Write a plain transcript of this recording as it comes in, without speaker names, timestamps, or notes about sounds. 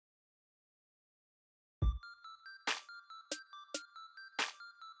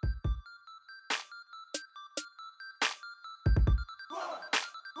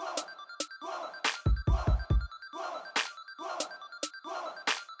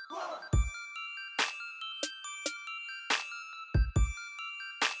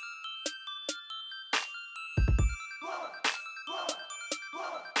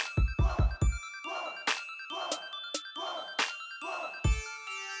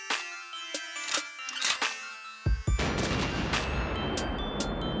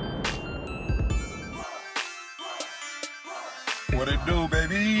What it do,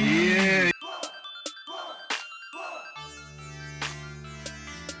 baby? Yeah.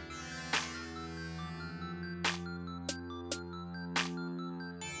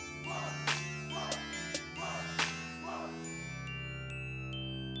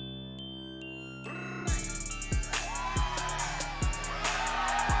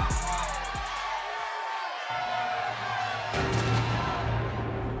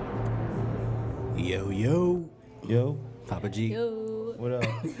 Yo. Papa G. Yo. What up?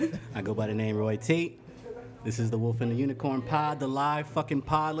 I go by the name Roy T. This is the Wolf and the Unicorn Pod, the live fucking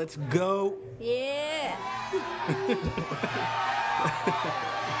pod. Let's go. Yeah.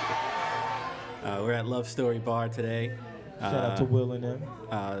 We're at Love Story Bar today. Shout out to Will and them.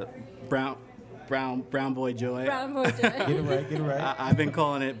 Brown Boy Joy. Brown boy joy. Get it right. I've been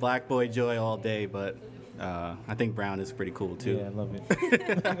calling it Black Boy Joy all day, but I think brown is pretty cool too. Yeah, I love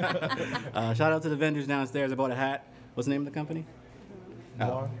it. Shout out to the vendors downstairs. I bought a hat. What's the name of the company?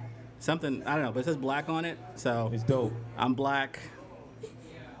 Bar. Something, I don't know, but it says black on it. So It's dope. I'm black.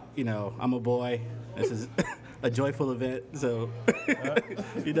 You know, I'm a boy. This is a joyful event, so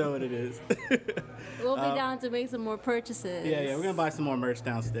you know what it is. We'll be down to make some more purchases. Yeah, we're gonna buy some more merch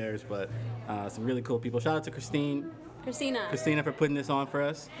downstairs, but some really cool people. Shout out to Christina for putting this on for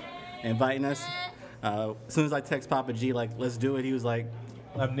us, inviting us. As soon as I text Papa G, like, let's do it, he was like,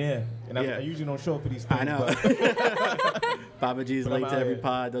 I'm there. And Yeah. I usually don't show up for these things. I know. But Papa G's But I'm late to out every here.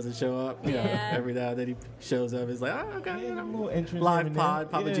 pod, doesn't show up. You know, Yeah. every now and then he shows up. It's like, oh, okay. yeah, a little entrance here Live and there.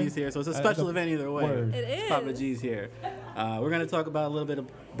 pod, Papa Yeah. G's here. So it's a special event either way. Word. It is. Papa G's here. We're going to talk about a little bit of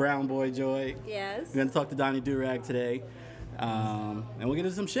Brown Boy Joy. Yes. We're going to talk to Donnie Durag today. And we'll get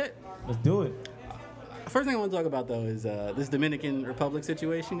into some shit. Let's do it. First thing I want to talk about, though, is this Dominican Republic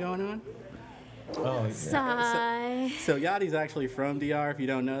situation going on. Oh, yeah. Sigh. So Yachty's actually from DR, if you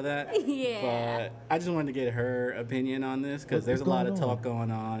don't know that. Yeah. But I just wanted to get her opinion on this, because there's a lot of going on? talk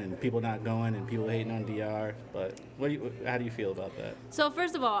going on and people not going and people hating on DR. But how do you feel about that? So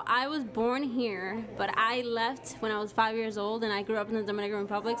first of all, I was born here, but I left when I was 5 years old, and I grew up in the Dominican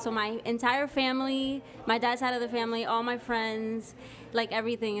Republic. So my entire family, my dad's side of the family, all my friends, like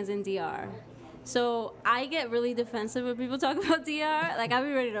everything is in DR. So I get really defensive when people talk about DR. Like, I'll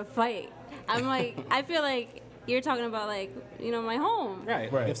be ready to fight. I'm like, I feel like you're talking about, like, you know, my home. Right.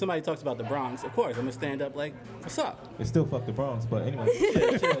 Right. If somebody talks about the Bronx, of course, I'm going to stand up like, what's up? It's still fuck the Bronx, but anyway.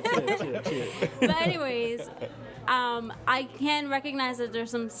 Chill. But anyways, I can recognize that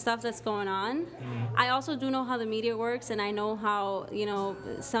there's some stuff that's going on. I also do know how the media works, and I know how, you know,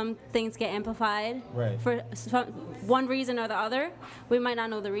 some things get amplified Right. for one reason or the other. We might not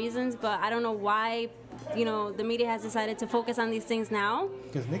know the reasons, but I don't know why, you know, the media has decided to focus on these things now.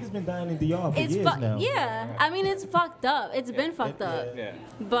 Because niggas been dying in DR for It's years now. yeah. I mean, it's fucked up. It's been fucked up. Yeah.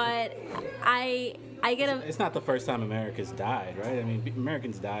 But I get a. It's not the first time America's died, right? I mean,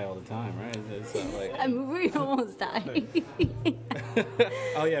 Americans die all the time, right? It's not like... I mean, we almost died.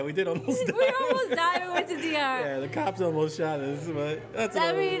 Oh, yeah, we did almost die. We almost died. We went to DR. Yeah, the cops almost shot us, but that's I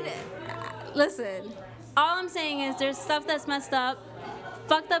all mean, listen, all I'm saying is there's stuff that's messed up.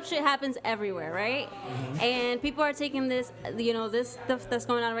 Fucked up shit happens everywhere, right? And people are taking this, you know, this stuff that's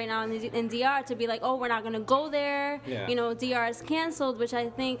going on right now in DR to be like, oh, we're not going to go there. Yeah. You know, DR is canceled, which I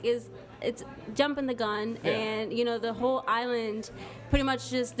think it's jumping the gun. Yeah. And, you know, the whole island pretty much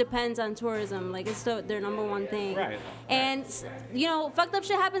just depends on tourism. Like, it's their number one thing. Right. And, you know, fucked up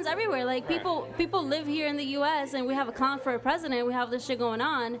shit happens everywhere. Like, Right. people live here in the U.S. and we have a clown for a president. We have this shit going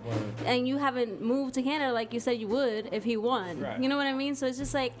on. And you haven't moved to Canada like you said you would if he won. Right. You know what I mean? So it's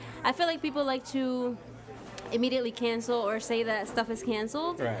just like, I feel like people like to immediately cancel or say that stuff is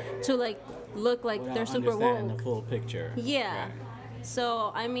canceled Right. to, like, look like without they're super understanding woke. the full picture. Yeah. Right.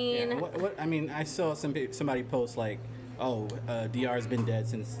 So, I mean, Yeah. What I mean, I saw somebody post like, oh, DR's been dead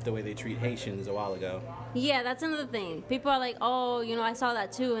since the way they treat Haitians a while ago. yeah, that's another thing. People are like, oh, you know, I saw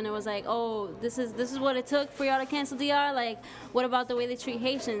that too, and it was like, oh, this is what it took for y'all to cancel DR. Like, what about the way they treat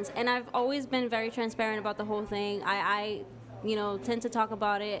Haitians? And I've always been very transparent about the whole thing. I you know, tend to talk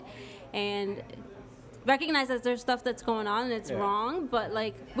about it and recognize that there's stuff that's going on and it's Yeah. wrong, but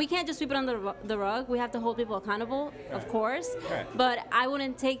like, we can't just sweep it under the rug. We have to hold people accountable, of course. Right. But I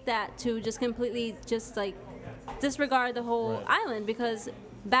wouldn't take that to just completely just like disregard the whole Right. island, because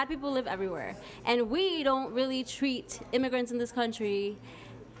bad people live everywhere, and we don't really treat immigrants in this country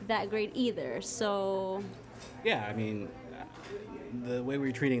that great either. So Yeah, I mean, the way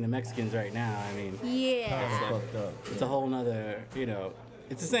we're treating the Mexicans right now, I mean, yeah, Fucked up. it's a whole nother, you know,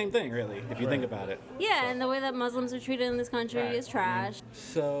 it's the same thing, really, if you think about it. yeah, and the way that Muslims are treated in this country Right. is trash.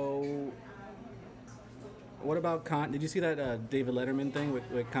 So, what about Did you see that David Letterman thing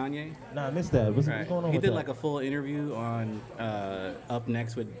with Kanye? Nah, I missed that. What's Right. going on He with did that? like a full interview on Up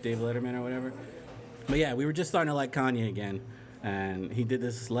Next with David Letterman or whatever. But yeah, we were just starting to like Kanye again, and he did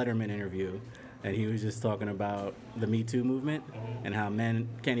this Letterman interview, and he was just talking about the Me Too movement and how men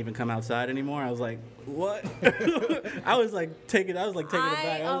can't even come outside anymore. I was like, what? I was like taking it back.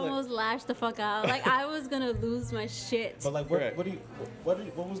 I I was almost lashed the fuck out. Like I was gonna lose my shit. But like, Right. what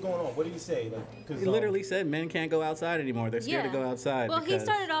was going on? What did he say? Like, cause, he literally said men can't go outside anymore. They're scared to go outside. Well, he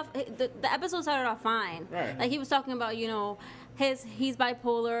started off the episode started off fine. Right. Like he was talking about he's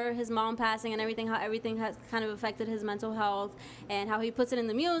bipolar, his mom passing, and everything. How everything has kind of affected his mental health, and how he puts it in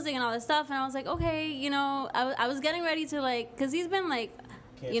the music and all this stuff. And I was like, okay, I was getting ready to like, cause he's been like,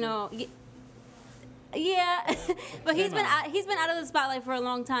 yeah, but he's been out of the spotlight for a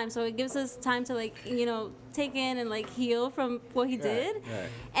long time, so it gives us time to like take in and like heal from what he did. Right.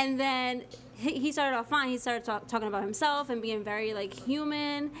 And then he started off fine. He started talking about himself and being very like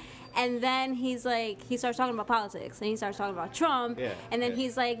human. And then he starts talking about politics, and he starts talking about Trump. Yeah, and then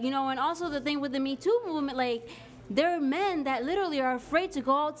he's like, and also the thing with the Me Too movement, like there are men that literally are afraid to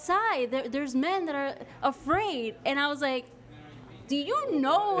go outside. There's men that are afraid, and I was like, do you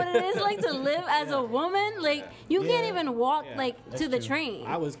know what it is like to live as a woman? Like you can't even walk to the train.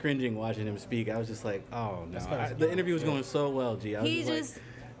 I was cringing watching him speak. I was just like, oh no. The interview was going so well, G. I was just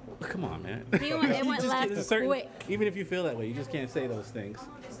like, come on, man. It went left quick. Even if you feel that way, you just can't say those things.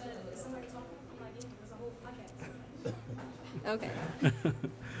 Okay.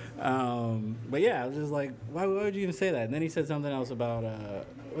 But yeah, I was just like, why would you even say that? And then he said something else about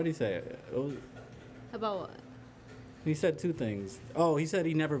what did he say? About what? He said two things. Oh, he said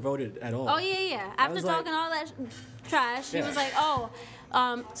he never voted at all. Oh yeah. After talking all that trash, he was like,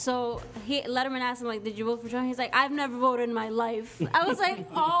 so Letterman asked him like, did you vote for Trump? He's like, I've never voted in my life. I was like,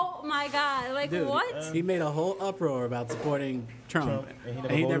 oh my god, like dude, what? He made a whole uproar about supporting Trump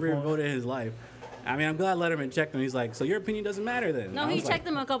and he never even voted in his life. I mean, I'm glad Letterman checked him. He's like, so your opinion doesn't matter then? No, he checked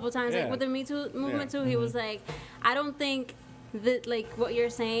him a couple times. Like with the Me Too movement too, he was like, I don't think that like what you're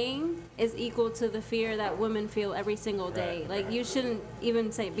saying is equal to the fear that women feel every single day. Like you shouldn't even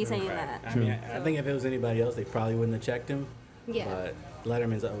be saying that. I mean, I think if it was anybody else, they probably wouldn't have checked him. Yeah. But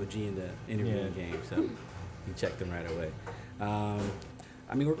Letterman's an OG in the interviewing game, so he checked him right away. I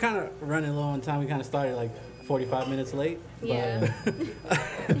mean, we're kind of running low on time. We kind of started like 45 minutes late. Yeah.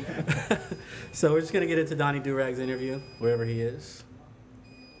 So we're just going to get into Donnie Durag's interview, wherever he is.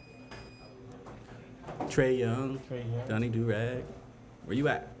 Trey Young, Donnie Durag. Where you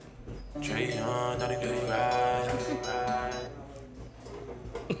at? Trey Young, Donnie Durag.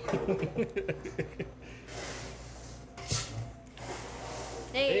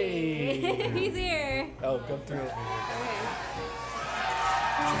 Hey. He's here. Oh, come through. Okay.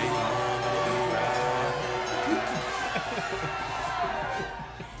 Trey Young, Donnie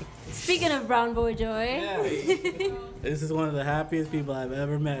Speaking of Brown Boy Joy. Yeah. This is one of the happiest people I've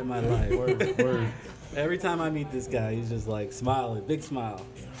ever met in my life. Word. Every time I meet this guy, he's just like smiling, big smile.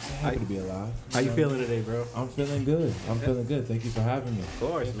 Happy to be alive. How you feeling today, bro? I'm feeling good. Thank you for having me. Of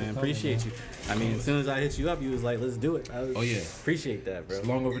course, man. Appreciate you. I mean, as soon as I hit you up, you was like, let's do it. Appreciate that, bro. It's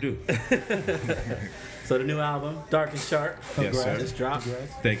long overdue. So the new album, Dark and Sharp, Yes, sir. just dropped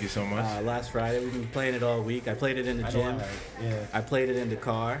Thank you so much. last Friday. We've been playing it all week. I played it in the gym. I played it in the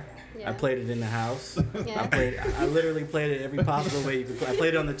car. Yeah. I played it in the house. Yeah. I literally played it every possible way you could play. I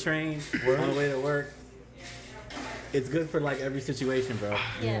played it on the train, on the way to work. It's good for like every situation, bro.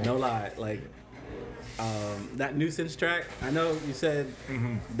 Yeah. No lie. Like that nuisance track. I know you said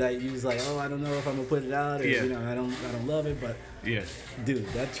that you was like, oh, I don't know if I'm gonna put it out, or I don't love it, but dude,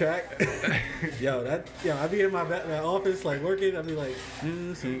 that track, I be in my office like working. I be like,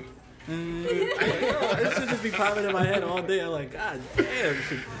 it should just be popping in my head all day. I'm like, God damn.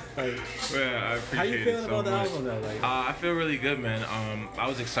 Like, Yeah, I appreciate how you feeling it so about the much. album though? Like, I feel really good, man. I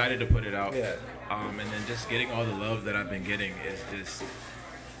was excited to put it out. Yeah. And then just getting all the love that I've been getting is just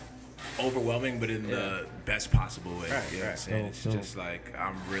overwhelming, but in the best possible way. Right, you know what I'm saying? It's just like,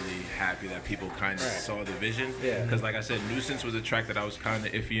 I'm really happy that people kind of saw the vision. Yeah. Because like I said, Nuisance was a track that I was kind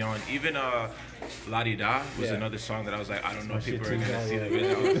of iffy on. Even La Di Da was another song that I was like, I don't know if people are going to see the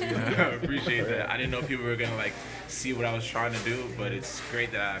video. I appreciate that. I didn't know if people were going to like see what I was trying to do, but it's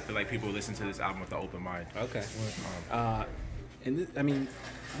great that I feel like people listen to this album with an open mind. okay. And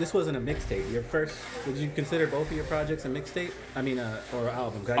this wasn't a mixtape. Your first, would you consider both of your projects a mixtape? Or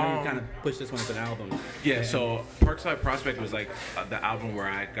album? 'Cause I know you kind of pushed this one as an album. Yeah, so Parkside Prospect was like the album where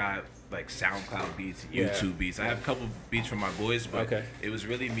I got like SoundCloud beats, YouTube beats. I have a couple beats from my boys, but it was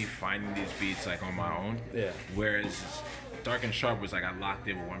really me finding these beats like on my own. Yeah. Whereas Dark and Sharp was like I locked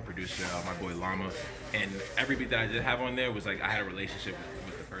in with one producer, my boy Llama, and every beat that I did have on there was like I had a relationship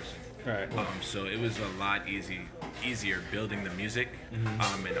with the person. Right. So it was a lot easier building the music,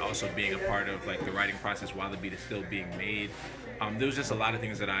 and also being a part of like the writing process while the beat is still being made. There was just a lot of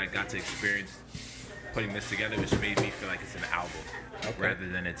things that I got to experience putting this together, which made me feel like it's an album rather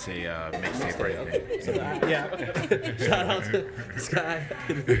than it's a mixtape or anything. Okay. So yeah. Shout out to Sky.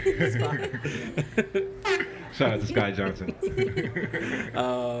 Shout out to Sky Johnson.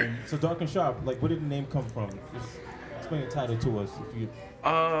 So Dark and Sharp, like, where did the name come from? Just explain the title to us, if you.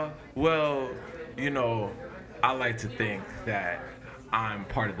 Well, you know, I like to think that I'm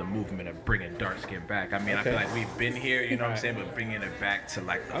part of the movement of bringing dark skin back. I mean, I feel like we've been here, you know what I'm saying, but bringing it back to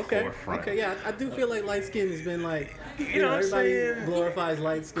like the forefront. Okay, yeah, I do feel like light skin has been like, you know, everybody saying? glorifies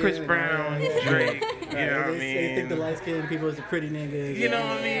light skin. Chris Brown, Drake, you know what I mean? They think the light skin people is the pretty niggas. You know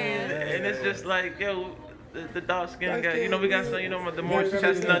what I mean? And it's just like, yo, the dark skin guy, you know, we got some, you know, the more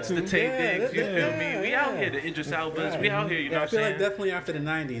chestnuts to take things, you feel me? We out here, the Idris Elbas, we out here, you know what I'm saying? I feel like definitely after the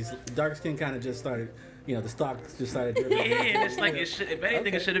 90s, dark skin kind of just started, you know, the stock just started dripping. Yeah, and it's like, if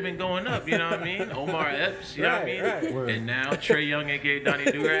anything, it should have been going up, you know what I mean? Omar Epps, you know what I mean? Right. And now Trey Young, aka Donnie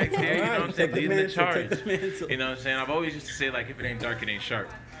Durag, here, you know what I'm saying? Leading the charge. You know what I'm saying? I've always used to say, like, if it ain't dark, it ain't sharp.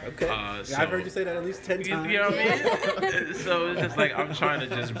 Okay. So, I've heard you say that at least 10 times. You know what I mean? So it's just like I'm trying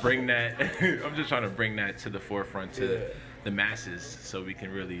to just bring that. I'm just trying to bring that to the forefront to the masses, so we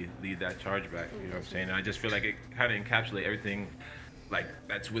can really lead that charge back. You know what I'm saying? And I just feel like it kind of encapsulates everything, like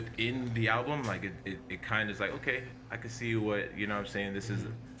that's within the album. Like it kind of is like, okay, I can see what, you know what I'm saying. This is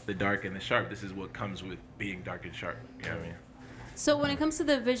the dark and the sharp. This is what comes with being dark and sharp. You know what I mean? So when it comes to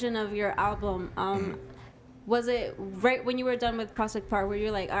the vision of your album, was it right when you were done with Prospect Park where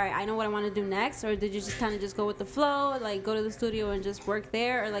you're like, all right, I know what I want to do next? Or did you just kind of just go with the flow, like go to the studio and just work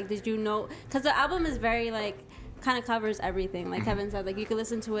there? Or like, did you know, because the album is very like, kind of covers everything. Like Kevin said, like you can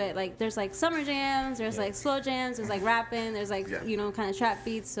listen to it, like there's like summer jams, there's like slow jams, there's like rapping, there's like, you know, kind of trap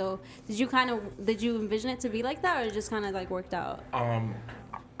beats. So did you envision it to be like that, or it just kind of like worked out?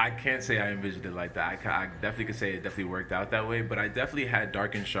 I can't say I envisioned it like that. I definitely could say it definitely worked out that way, but I definitely had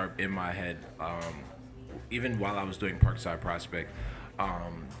Dark and Sharp in my head. Even while I was doing Parkside Prospect,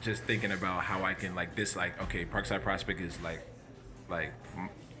 just thinking about how I can like this, like, okay, Parkside Prospect is like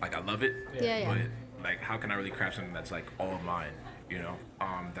I love it, but like how can I really craft something that's like all mine, you know,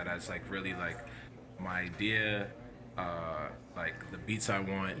 that has like really like my idea, like the beats I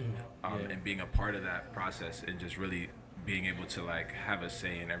want, and being a part of that process and just really being able to like have a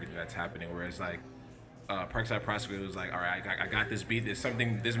say in everything that's happening. Whereas like Parkside Prospect was like, all right, I got this beat.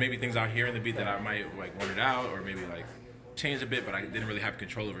 There's maybe things out here in the beat that I might like want it out or maybe like change a bit, but I didn't really have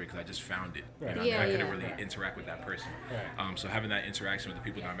control over it because I just found it. You know, I couldn't really interact with that person. So having that interaction with the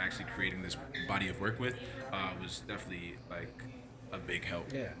people that I'm actually creating this body of work with was definitely like a big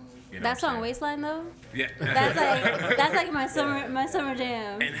help. Yeah. You know that song Waistline though? Yeah. that's like my summer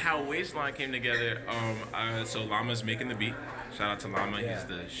jam. And how Waistline came together, so Llama's making the beat. Shout out to Llama, he's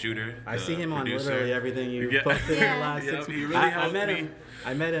the shooter. I see him producer. On literally everything you posted in the last 6 He weeks. really helped me.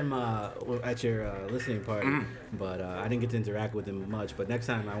 I met him at your listening party, but I didn't get to interact with him much. But next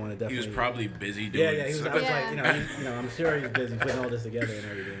time I want to definitely. He was probably busy doing. Yeah. He was. I was like, you know, I'm sure he's busy putting all this together and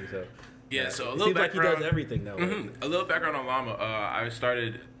everything. So. Yeah. So a it little seems background. like he does everything though. A little background on Llama.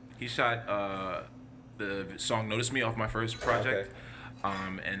 He shot the song "Notice Me" off my first project.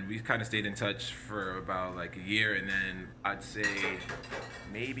 And we kind of stayed in touch for about like a year, and then I'd say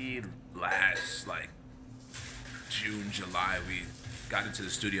maybe last like June, July, we got into the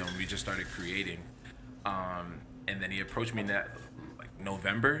studio and we just started creating. And then he approached me in that like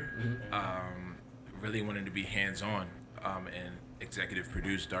November, really wanted to be hands-on and executive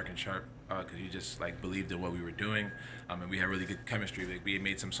produce Dark and Sharp because he just like believed in what we were doing, and we had really good chemistry. Like we had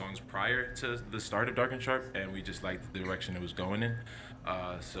made some songs prior to the start of Dark and Sharp, and we just liked the direction it was going in.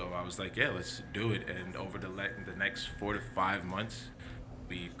 So I was like, yeah, let's do it. And over the next 4 to 5 months,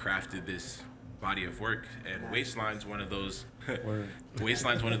 we crafted this body of work. And Waistline's one of those.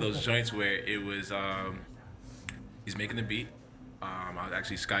 Waistline's one of those joints where it was. He's making the beat.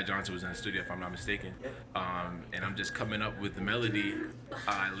 Actually, Sky Johnson was in the studio, if I'm not mistaken. And I'm just coming up with the melody.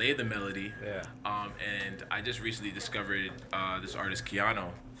 I lay the melody. And I just recently discovered this artist, Keanu.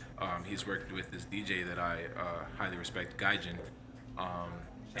 He's worked with this DJ that I highly respect, Gaijin.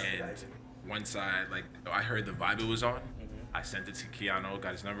 And once I heard the vibe it was on, I sent it to Keanu,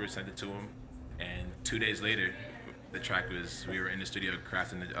 got his number, sent it to him. And 2 days later, we were in the studio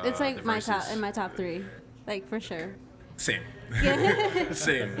crafting the it's like the my verses. top 3, like for sure. Same. Yeah.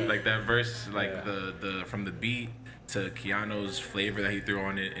 Same. Like that verse, like the from the beat to Keanu's flavor that he threw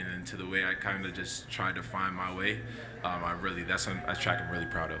on it, and then to the way I kind of just tried to find my way. That's a track I'm really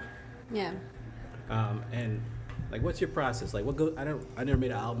proud of. Yeah. And like, what's your process? Like, I never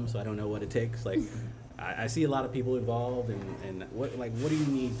made an album, so I don't know what it takes. Like, I see a lot of people involved, and what do you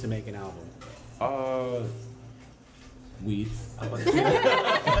need to make an album? Weed. Okay.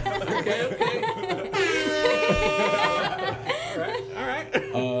 All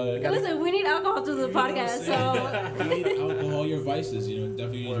right. Listen, we need alcohol to the podcast, so. You need alcohol, your vices,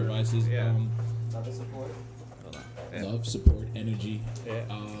 definitely use your vices. Yeah. Love, support, energy. Yeah.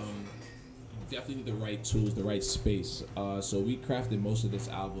 Definitely need the right tools, the right space. So we crafted most of this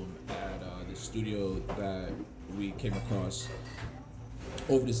album at the studio that we came across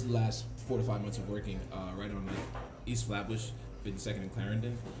over this last 4 to 5 months of working, right on East Flatbush, 52nd and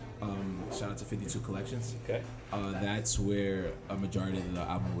Clarendon. Shout out to 52 Collections. Okay. That's where a majority of the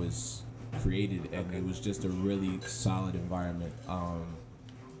album was created, and it was just a really solid environment.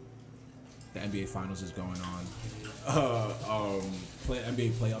 The NBA Finals is going on.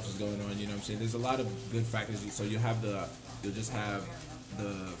 NBA playoffs is going on. You know what I'm saying? There's a lot of good factors. So you'll just have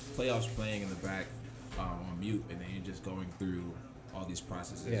the playoffs playing in the back on mute, and then you're just going through all these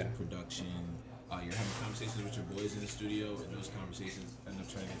processes, production. You're having conversations with your boys in the studio, and those conversations end up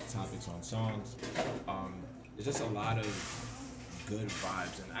turning into topics on songs. There's just a lot of good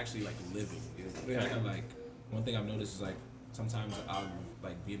vibes and actually like living. Kind of like one thing I've noticed is like sometimes I'll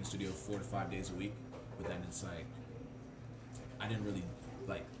like be in the studio 4 to 5 days a week, but then it's like I didn't really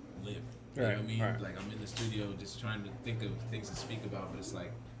like live. You know what I mean? Right. Like I'm in the studio just trying to think of things to speak about, but it's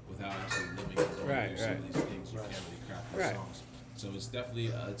like without actually living and going through some of these things, you can't really craft these songs. So it's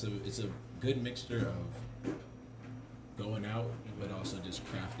definitely it's a good mixture of going out, but also just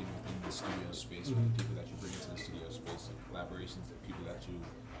crafting within the studio space with the people that you bring into the studio space, and collaborations and people that you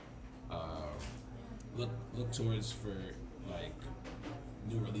look towards for like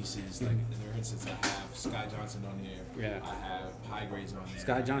new releases. Like in for instance, I have Sky Johnson on here. Yeah. I have High Grades on there.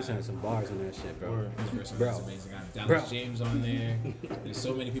 Sky Johnson has some bars on that shit, bro. His verse is amazing. I have Dallas James on there. There's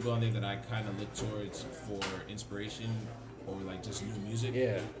so many people on there that I kind of look towards for inspiration or like just new music.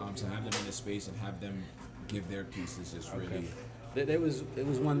 Yeah. To have them in this space and have them give their piece is just really. There was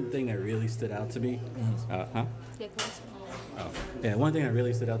one thing that really stood out to me. Get closer. Yeah, one thing that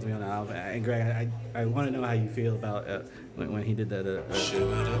really stood out to me on the album, and Greg, I want to know how you feel about when he did that.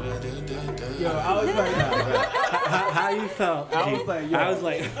 Yo, I was like, how you felt? I was like, yo, I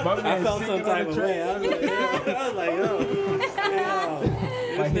felt some type of way. I was like, yo.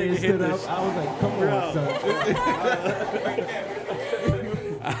 My hand stood up. I was like, come on, son.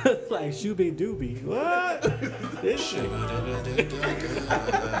 I was like, shooby dooby. What? This shit.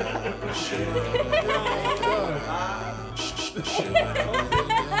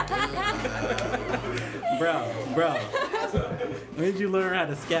 Bro. When did you learn how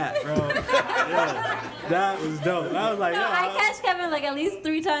to scat, bro? Yeah, that was dope. I was like, No, I catch Kevin like at least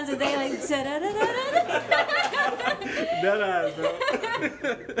 3 times a day, like Deadass, bro.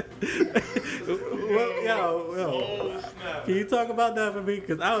 Well, yo. Can you talk about that for me?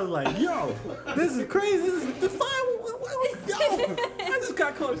 Because I was like, yo, this is crazy. This is the fire. Yo, I just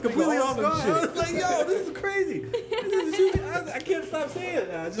got caught completely off guard. I was like, yo, this is crazy. I can't stop saying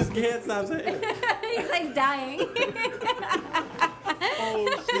it now. I just can't stop saying it. He's like dying. Oh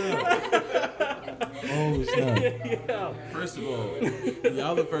snap! Yeah. First of all,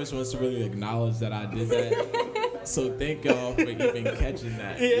 y'all the first ones to really acknowledge that I did that. So thank y'all for even catching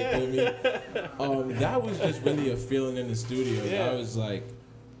that. Yeah. You feel me? That was just really a feeling in the studio. Yeah. I was like,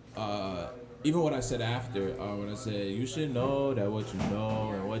 even what I said after, when I said you should know that what you know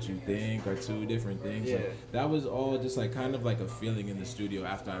and what you think are 2 different things. Yeah. Like, that was all just like kind of like a feeling in the studio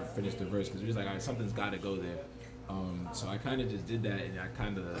after I finished the verse, because we was like, all right, something's got to go there. So I kind of just did that, and I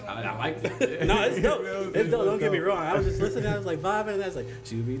liked it. No, it's dope. It's dope. Don't get me wrong. I was just listening. I was like vibing, and I was like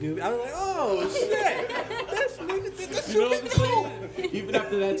shooby dooby. I was like, oh shit, that's You know what I'm saying? Even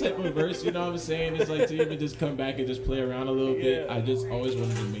after that type of verse, you know what I'm saying? It's like to even just come back and just play around a little bit. I just always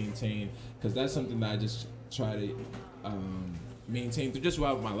wanted to maintain, because that's something that I just try to maintain through just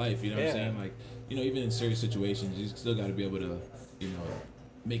throughout my life. You know what I'm saying? Like, even in serious situations, you still got to be able to,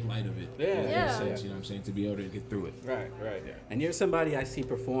 make light of it. Yeah. Sense, you know what I'm saying? To be able to get through it. Right. Yeah. And you're somebody I see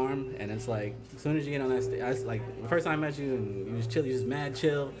perform, and it's like, as soon as you get on that stage, the first time I met you, and you was chill, you just mad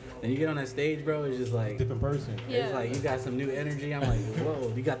chill, and you get on that stage, bro, it's just like, Different person. it's like, you got some new energy. I'm like,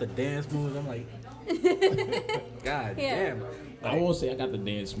 whoa, you got the dance moves. I'm like, God damn. I won't say I got the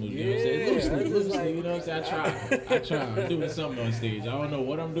dance moves. You know what I'm saying? Loosely, you know what I'm saying? I try. I'm doing something on stage. I don't know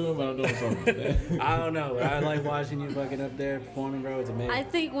what I'm doing, but I'm doing something. I don't know. I like watching you fucking up there performing, bro. It's amazing. I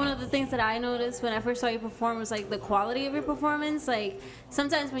think one of the things that I noticed when I first saw you perform was like the quality of your performance. Like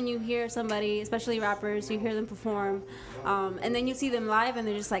sometimes when you hear somebody, especially rappers, you hear them perform, and then you see them live and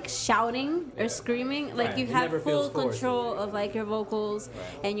they're just like shouting or screaming. Like you have full control of like your vocals,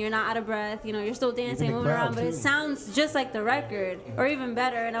 and you're not out of breath. You know, you're still dancing, moving around, but it sounds just like the record, or even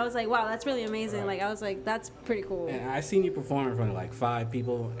better. And I was like, wow, that's really amazing. Like I was like, that's pretty cool. And I seen you perform in front of like 5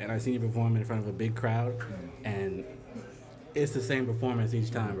 people, and I seen you perform in front of a big crowd, and it's the same performance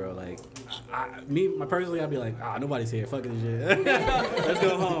each time, bro. Like, personally, I'd be like, nobody's here. Fuck this shit. Let's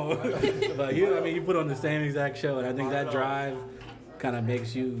go home. But you put on the same exact show, and I think that drive kind of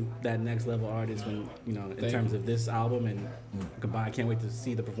makes you that next level artist when, you know, in terms of this album and combined. I can't wait to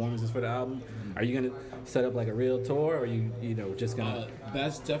see the performances for the album. Are you gonna set up like a real tour, or you know, just gonna?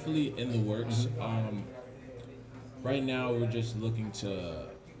 That's definitely in the works. Right now, we're just looking to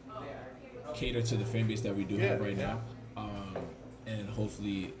cater to the fan base that we do have right now, and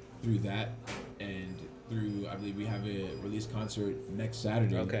hopefully through that and through, I believe we have a release concert next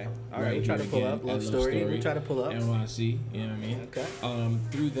Saturday. Okay. All right. We'll try to pull up Love Story. We'll try to pull up NYC. You know what I mean? Okay.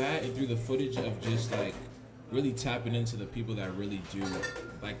 Through that and through the footage of just like really tapping into the people that really do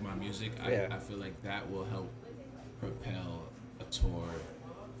like my music, I feel like that will help propel a tour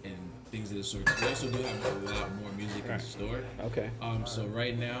and things of the sort. We also do have a lot more music in store. Okay. So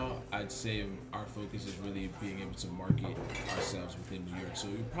right now, I'd say our focus is really being able to market ourselves within New York. So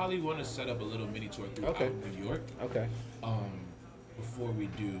we probably want to set up a little mini tour throughout New York. Okay. Before we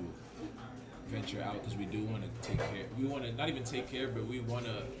do venture out, because we do want to take care. We want to not even take care, but we want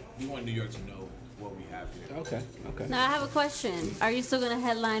New York to know what we have here. Okay. Now I have a question. Are you still gonna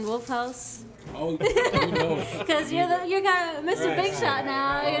headline Wolf House? Oh, no. Because you're kind of Mr. Big Shot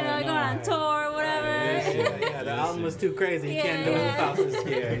now. You know, going on tour or whatever. Yeah. The album was too crazy. He can't do Wolf House this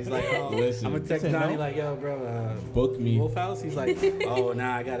year. He's like, listen, I'm gonna text Donnie like, yo, bro, book me. Wolf House. He's like,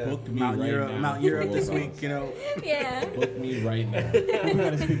 I gotta book me Mount Europe this week. You know. Yeah. Book me right now. We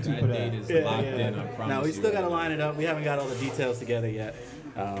gotta speak to you for that. Date is locked in. I promise. Now we still gotta line it up. We haven't got all the details together yet.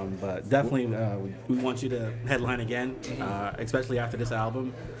 But definitely, we want you to headline again, especially after this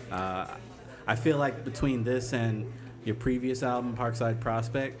album. I feel like between this and your previous album, Parkside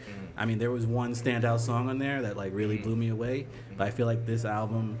Prospect, I mean, there was one standout song on there that like really blew me away. But I feel like this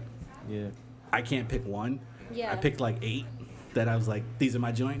album, I can't pick one. Yeah. I picked like 8 that I was like, these are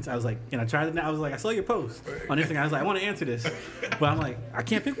my joints. I was like, can I try them now? I was like, I saw your post on Instagram. I was like, I want to answer this. But I'm like, I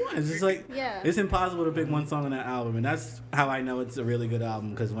can't pick one. It's just like, it's impossible to pick one song on that album. And that's how I know it's a really good album.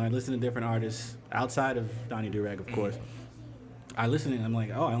 Because when I listen to different artists, outside of Donnie Durag, of course, I listen and I'm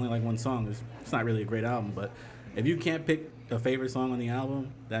like, I only like one song. It's not really a great album. But if you can't pick a favorite song on the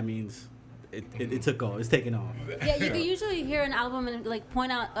album, that means it took off. It's taken off. Yeah, you can usually hear an album and like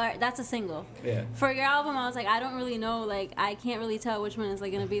point out, all right, that's a single. Yeah. For your album, I was like, I don't really know. Like, I can't really tell which one is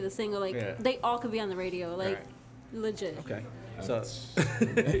like gonna be the single. Like, they all could be on the radio. Like, legit. Okay. So it's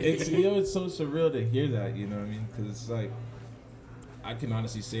it's so surreal to hear that. You know what I mean? Because it's like, I can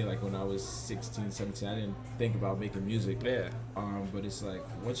honestly say, like, when I was 16, 17, I didn't think about making music. Yeah. But it's like,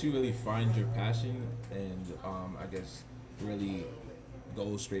 once you really find your passion and, I guess, really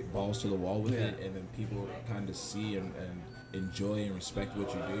go straight balls to the wall with it, and then people kind of see and enjoy and respect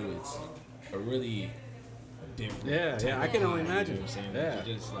what you do, it's a really different. I can only imagine. You know what I'm saying? Like,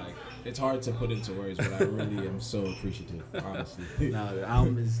 just like, it's hard to put into words, but I really am so appreciative, honestly. No, the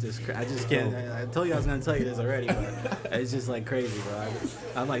album is just I just can't. I told you I was gonna tell you this already, but it's just like crazy, bro.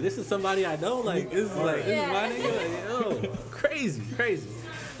 I'm like, this is somebody I know. Like, this is my nigga. Like, crazy.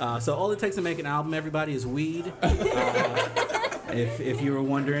 So all it takes to make an album, everybody, is weed. If you were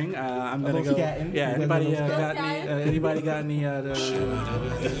wondering, I'm gonna go. Scatting. Yeah. Anybody got any? Anybody got any?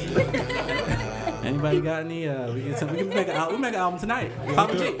 Anybody got any? We can make an album. We make an album tonight.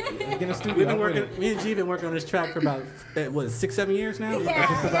 Papa G. Get a studio. We've been working. Me and G been working on this track for about 6-7 years now.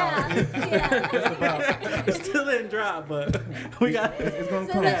 Yeah. It still didn't drop, but we got. It's gonna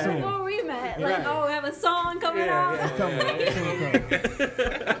So come that's soon. before we met. Like, we have a song coming out.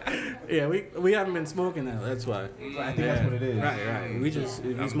 Yeah, we haven't been smoking now. That's why. I think that's what it is. Right. We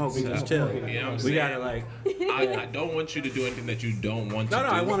smoke. We just chill. You know what I'm We gotta like. I don't want you to do anything that you don't want to do. No,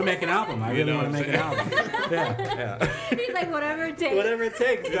 I want to make an album. I really want to make an album. Yeah. He's like, whatever it takes. Whatever it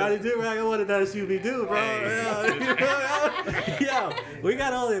takes. Gotta do. I want to know Scooby-Doo, bro. Yo, we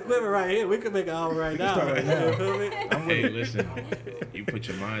got all the equipment right here. We could make an album right now. You feel me? Hey, listen, you put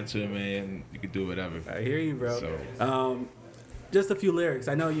your mind to it, man. You can do whatever. I hear you, bro. So. just a few lyrics.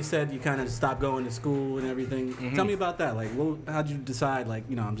 I know you said you kind of stopped going to school and everything. Mm-hmm. Tell me about that. Like, how'd you decide? Like,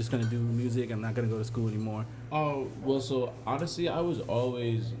 I'm just gonna do music. I'm not gonna go to school anymore. Oh, well, so honestly, I was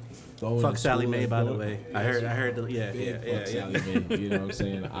always going Fuck to Sally school Mae, and by the going- way. I heard. Yeah. Fuck Sally Mae, you know what I'm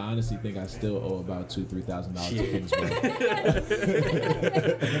saying? I honestly think I still owe about $2,000-$3,000 to Shit. Kingsbury.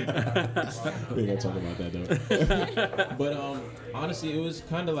 We gotta talk about that though. But honestly, it was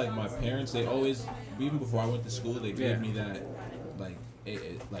kind of like my parents. They always, even before I went to school, they gave me that, like,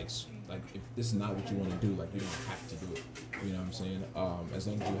 like if this is not what you want to do, like you don't have to do it. You know what I'm saying? As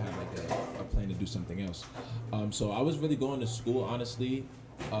long as you have like a plan to do something else. So I was really going to school, honestly,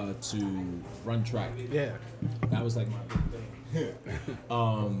 to run track. Yeah. That was like my big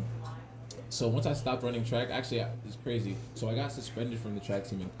thing. So once I stopped running track, actually, it's crazy. So I got suspended from the track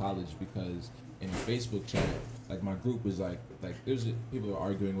team in college because in a Facebook chat, like my group was like there was people were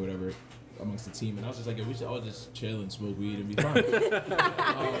arguing or whatever amongst the team, and I was just like, yo, we should all just chill and smoke weed and be fine.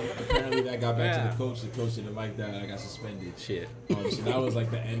 Apparently that got back to the coach. The coach didn't like that. I got suspended. Shit. So that was like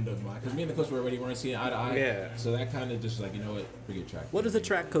the end of my, because me and the coach weren't seeing eye to eye. Yeah. So that kind of just like, you know what, forget track. What does a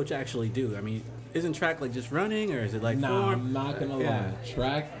track coach actually do? I mean, isn't track like just running, or is it like Nah, form? I'm not gonna lie.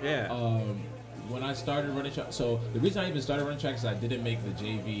 Track. Yeah. When I started running track, so the reason I even started running track is I didn't make the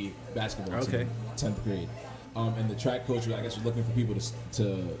JV basketball team, 10th grade, and the track coach, I guess, was looking for people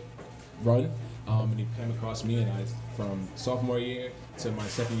to run, and he came across me, and I, from sophomore year to my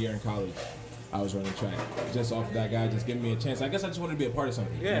second year in college, I was running track. Just off that guy just giving me a chance. I guess I just wanted to be a part of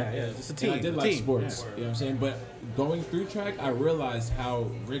something. Yeah, you know? yeah, just a team. And I did like sports, you know what I'm saying? But going through track, I realized how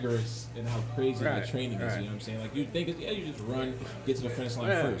rigorous and how crazy the training is, you know what I'm saying? Like, you think, you just run, get to the finish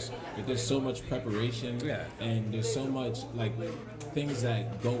line first. But there's so much preparation, and there's so much, like, things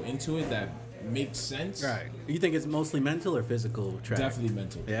that go into it that make sense. Right. You think it's mostly mental or physical track? Definitely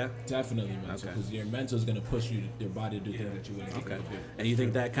mental. Yeah? Definitely mental. Because your mental is going to push your body to do things that you wouldn't think it would do. And you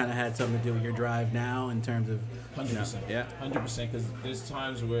think that kind of had something to do with your drive now in terms of 100%. Yeah. 100%. Because there's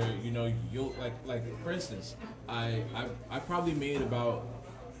times where, you'll, like for instance, I probably made about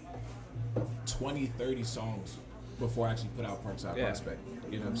 20, 30 songs before I actually put out Parkside Prospect.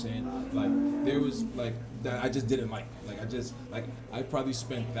 You know what I'm saying? Like, there was, like, that I just didn't like. I probably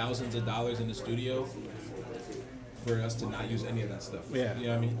spent thousands of dollars in the studio for us to not use any of that stuff. Yeah. You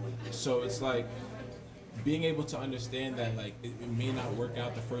know what I mean? So it's like, being able to understand that, like, it may not work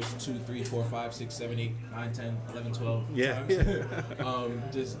out the first 2, 3, 4, 5, 6, 7, 8, 9, 10, 11, 12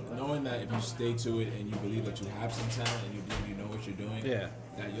 times. Just knowing that if you stay to it and you believe that you have some talent and you know what you're doing,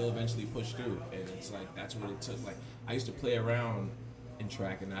 that you'll eventually push through. And it's like, that's what it took. Like, I used to play around in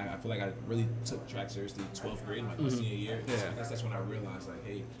track, and I feel like I really took track seriously 12th grade, my senior year. So I guess that's when I realized, like,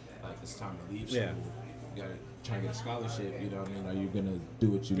 hey, like, it's time to leave school. You gotta try and get a scholarship, you know what I mean? Are you gonna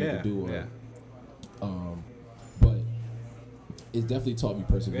do what you need to do? Or, but it definitely taught me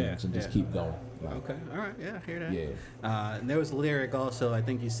perseverance and just keep going. Like, okay, all right, I hear that. Yeah. And there was a lyric also, I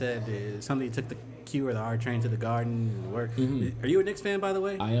think you said somebody took the Q or the R train to the garden and work. Are you a Knicks fan, by the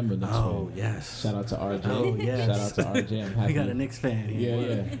way? I am a Knicks fan. Oh, yes. Shout out to RJ. Oh, yes. Shout out to RJ. I'm happy. We got a Knicks fan here.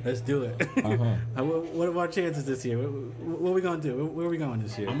 Yeah. Let's do it. What are our chances this year? What are we going to do? Where are we going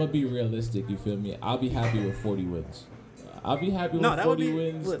this year? I'm going to be realistic, you feel me? I'll be happy with 40 wins. I'll be happy with 40 that would be,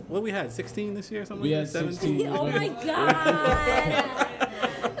 wins. What we had, 16 this year or something? We like had that? 16. Oh my god.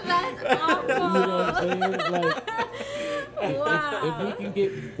 That's awful. You know what I'm saying? Like, Wow. if we can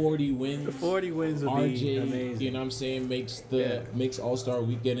get 40 wins, 40 wins would be RJ, amazing. you know what I'm saying, makes All-Star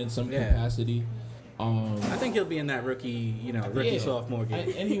Weekend in some capacity. I think he'll be in that rookie sophomore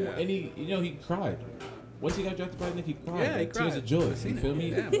game. And he he cried. Once he got drafted by Nick, he cried. Yeah, he like, tears cried. of joy. You feel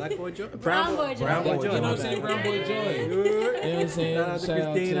me? Yeah, Black Boy Joy. Brown Boy Joy. Brown Boy Joy. You know what I'm saying? Brown Boy Joy. You know what I'm saying? Shout out to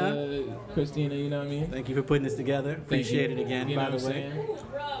Christina. Out to Christina, you know what I mean? Thank you for putting this together. Appreciate it again, you know by what the I'm way.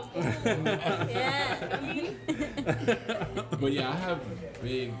 saying? But yeah,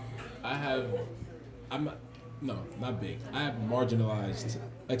 not big. I have marginalized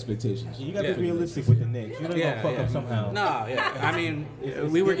expectations. You got to be realistic with the Knicks. You're gonna fuck up somehow. No, I mean,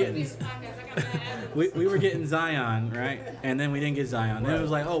 we were getting we were getting Zion, right? And then we didn't get Zion. Then it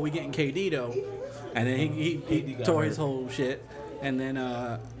was like, oh, we getting KD though. And then he tore his whole shit. And then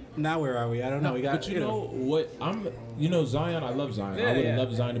now where are we? I don't know. We got. But you know what? Zion. I love Zion. I would have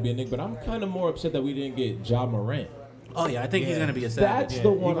loved Zion to be a Knick, but I'm kind of more upset that we didn't get Ja Morant. Oh yeah, I think he's gonna be a savage. That's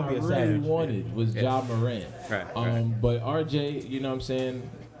the one I really wanted was Ja Morant. Right. But RJ, you know what I'm saying?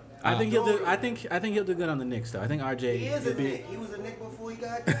 I think he'll do. I think he'll do good on the Knicks though. I think RJ. He is a Knick. He was a Knick before he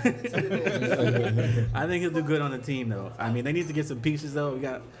got. I think he'll do good on the team though. I mean, they need to get some pieces though. We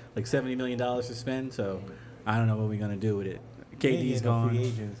got like $70 million to spend, so I don't know what we're gonna do with it. KD's gone. Free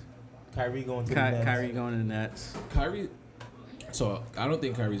agents. Kyrie going to the Nets. Kyrie going to the Nets. Kyrie. So I don't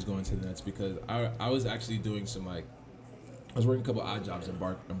think Kyrie's going to the Nets because I was actually doing some like I was working a couple odd jobs in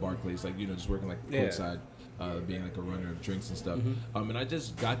Barclays, like just working like courtside, being like a runner of drinks and stuff. And I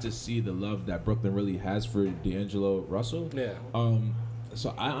just got to see the love that Brooklyn really has for D'Angelo Russell. Yeah.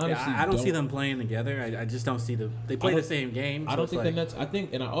 So I honestly I don't see them playing together. I just don't see they play the same game. I don't think the Nets. I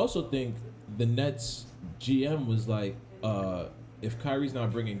also think the Nets GM was like, if Kyrie's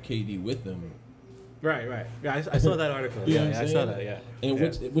not bringing KD with him. Right. Yeah, I saw that article. Yeah, I saw that. Yeah, and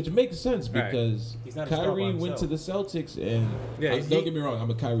which makes sense because Kyrie went to the Celtics, and don't get me wrong, I'm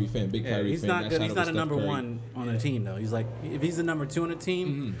a Kyrie fan, big Kyrie he's fan. Not good. He's not a number one on a team though. He's like if he's the number 2 on a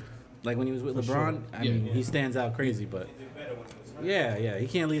team, like when he was with LeBron. I mean, he stands out crazy, but. Yeah, he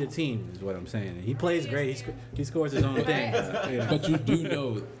can't lead a team, is what I'm saying. He plays great. He scores his own thing. But you do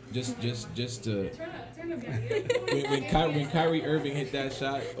know, just to when Kyrie Irving hit that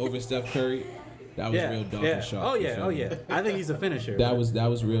shot over Steph Curry, that was real dark and sharp. Oh yeah. I think he's a finisher. That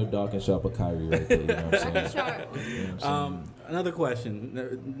was real dark and sharp of Kyrie right there. You know what I'm saying? Another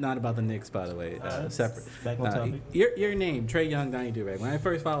question, not about the Knicks, by the way, separate. Back on topic. Your name, Trae Young, Donnie Durag. When I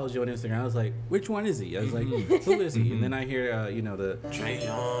first followed you on Instagram, I was like, which one is he? I was like, who is he? And then I hear, the Trae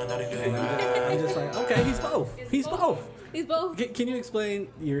Young, Donnie Durag. I'm just like, okay, he's both. He's both. Can you explain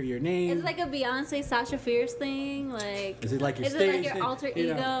your name? It's like a Beyonce, Sasha Fierce thing. Like, is it like your is stage it like your thing? alter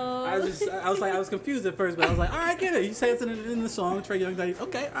ego? I was confused at first, but I was like, all right, I get it. You say it's in the song, Trae Young, Donnie.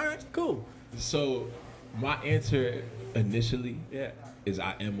 Okay, all right, cool. So, my answer initially is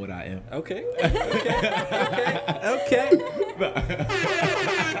I am what I am. Okay.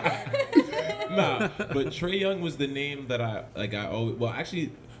 Nah, but Trae Young was the name that I always, well,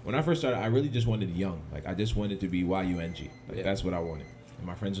 actually, when I first started, I really just wanted Young. Like, I just wanted to be Y-U-N-G. That's what I wanted. And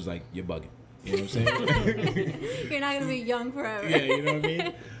my friends was like, you're bugging. You know what I'm saying? You're not going to be young forever. Yeah, you know what I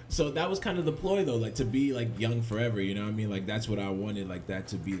mean? So that was kind of the ploy, though, like, to be, like, young forever, you know what I mean? Like, that's what I wanted, like, that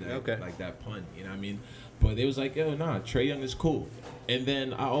to be, like that pun, you know what I mean? But they was like, yo, nah, Trae Young is cool. And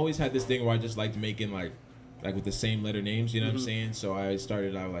then I always had this thing where I just liked making, like with the same letter names, you know what I'm saying? So I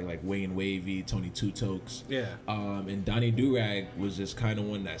started out like Wayne Wavy, Tony Two Tokes. Yeah. And Donnie Durag was just kind of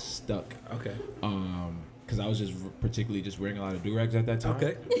one that stuck. Okay. Because I was just particularly just wearing a lot of durags at that time.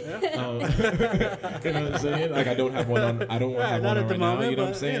 Okay. Yeah. You know what I'm saying? Like I don't have one on. I don't have one on right now. You know what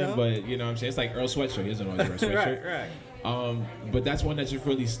I'm saying? But you know what I'm saying? It's like Earl Sweatshirt. He doesn't always wear a sweatshirt. Right. But that's one that just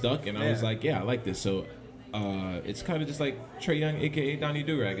really stuck, and I was like, yeah, I like this. So. It's kind of just like Trae Young, aka Donnie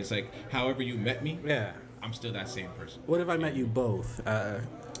Durag. It's like however you met me, I'm still that same person. What if I met you both? I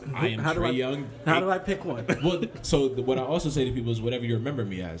am Trae Young. How do I pick one? Well, so what I also say to people is whatever you remember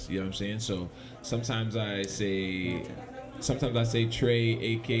me as. You know what I'm saying? So sometimes I say Trae,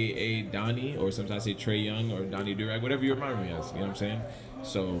 aka Donnie, or sometimes I say Trae Young or Donnie Durag, whatever you remember me as. You know what I'm saying?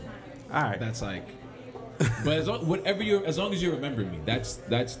 So, all right, that's like. But as long as you remember me, that's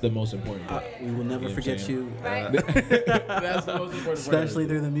the most important part. We will never forget you. Right. That's the most important part. Especially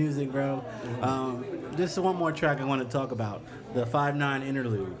through the music, bro. Just one more track I want to talk about. The 5'9"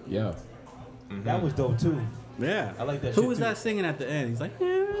 interlude. Yeah. That was dope too. Yeah. I like that Who shit was too. that singing at the end? He's like,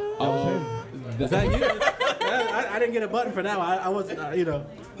 yeah. Is that you? I didn't get a button for that one. I was,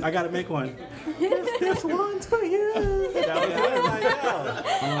 I got to make one. This one's for you. That was it. Like,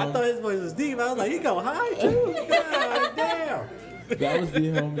 I thought his voice was deep. I was like, he go high too. God damn. That was the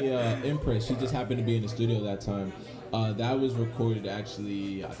homie Empress. She just happened to be in the studio that time. That was recorded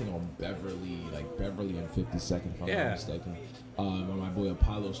actually, I think on Beverly and 52nd, if I'm not mistaken, on my boy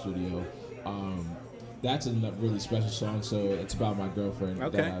Apollo studio. That's a really special song. So it's about my girlfriend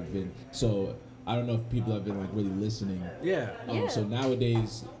that I've been. So I don't know if people have been like really listening. Yeah. So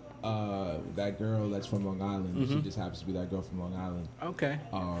nowadays, that girl that's from Long Island, she just happens to be that girl from Long Island. Okay.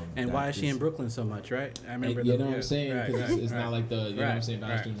 And why is she in Brooklyn so much, right? I remember. You know what I'm saying? Because it's not like the, you know what I'm saying?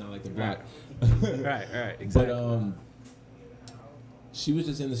 Downstream's not like the block. Right. Exactly. But she was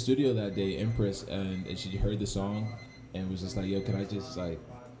just in the studio that day, Empress, and she heard the song and was just like, yo, can I just like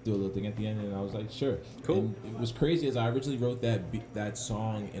do a little thing at the end? And I was like, sure. Cool. And it was crazy as I originally wrote that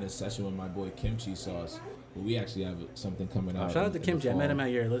song in a session with my boy Kimchi Sauce. But we actually have something coming out. Shout out to Kimchi. I met him at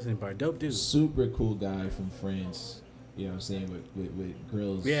your listening party. Dope dude. Super cool guy from France. You know what I'm saying? With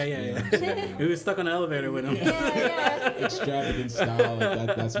grills. Yeah. You know what I'm He was stuck on the elevator with him. Extravagant style.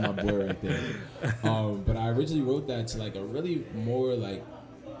 Like that's my boy right there. But I originally wrote that to like a really more like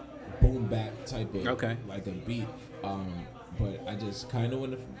boom bap type of like a beat. But I just kind of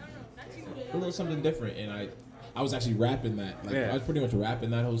went a little something different, and I was actually rapping that. Like I was pretty much rapping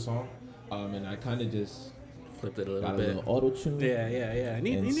that whole song, and I kind of just Flipped it a little got bit. a little auto tune. Yeah. And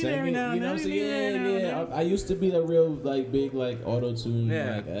he need sang every it, now and you know then. what I'm saying? Yeah. I used to be a real like big like auto tune,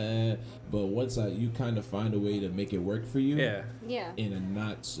 but once you kind of find a way to make it work for you, Yeah. and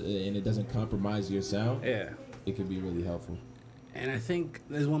and it doesn't compromise your sound, it can be really helpful. And I think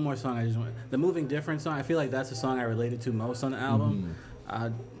there's one more song I just want. The Moving Different song, I feel like that's the song I related to most on the album.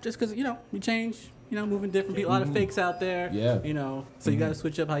 Just because, you change, moving different people. A lot of fakes out there. Yeah. So you got to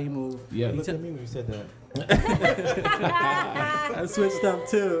switch up how you move. Yeah. Look at me when you said that. I switched up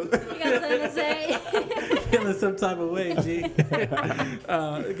too. You got something to say? Feeling some type of way, G.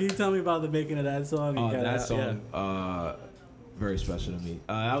 Can you tell me about the making of that song? That song, very special to me.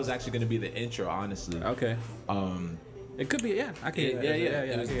 That was actually going to be the intro, honestly. Okay. It could be, I can.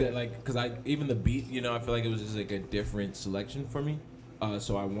 It was because even the beat, I feel like it was just like a different selection for me.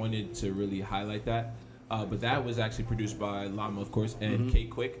 So I wanted to really highlight that. But that was actually produced by Llama, of course, and K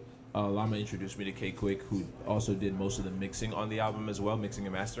Quick. Llama introduced me to K Quick, who also did most of the mixing on the album as well, mixing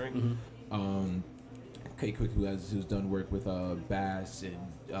and mastering. K Quick, who's done work with Bass and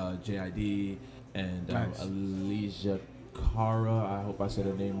JID and Alicia Cara. I hope I said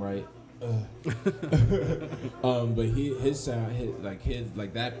her name right. But his sound,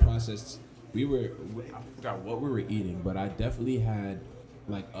 that process. I forgot what we were eating, but I definitely had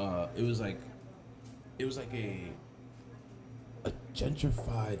it was like a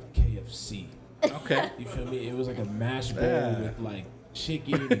gentrified KFC. Okay. You feel me? It was like a mashed bowl with like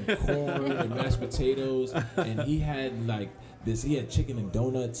chicken and corn and mashed potatoes, and he had He had chicken and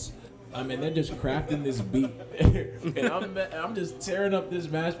donuts. I mean, they're just crafting this beat, and I'm just tearing up this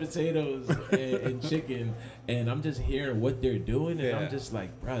mashed potatoes and chicken, and I'm just hearing what they're doing, and I'm just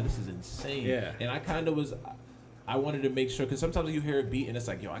like, bro, this is insane. Yeah. And I wanted to make sure, because sometimes you hear a beat and it's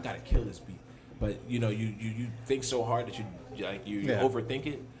like, yo, I gotta kill this beat, but you think so hard that you overthink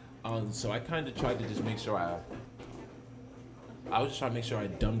it. So I kind of tried to just make sure I was just trying to make sure I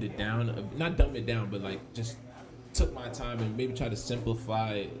dumbed it down, not dumbed it down, but just took my time and maybe try to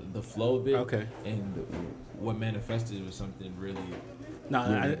simplify the flow a bit. Okay. And what manifested was something really. No,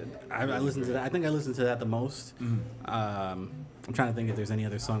 I listened to that. I think I listened to that the most. I'm trying to think if there's any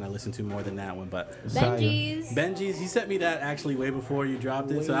other song I listened to more than that one, but Benji's. He sent me that actually way before you dropped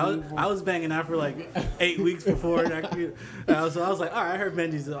it. So I was banging that for like 8 weeks before. So I was like, all right, I heard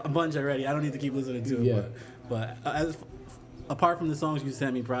Benji's a bunch already. I don't need to keep listening to it. Yeah. But apart from the songs you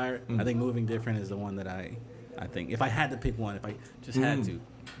sent me prior, I think Moving Different is the one that I think if I had to pick one, if I just had to.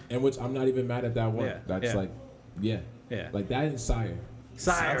 And which I'm not even mad at that one. Yeah. That's like that and Sire. I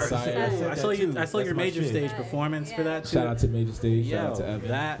saw your Major Stage performance for that too. Shout out to Major Stage. Shout out to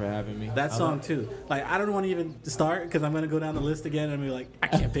Evan for having me. That song too. Like I don't want to even start because I'm gonna go down the list again and be like, I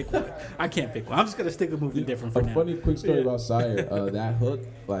can't pick one. I'm just gonna stick with Moving Different for now. A funny quick story about Sire. That hook,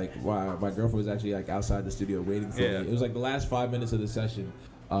 my girlfriend was actually outside the studio waiting for me. It was like the last 5 minutes of the session.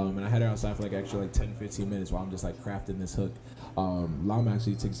 And I had her outside for 10-15 minutes while I'm just crafting this hook. Llama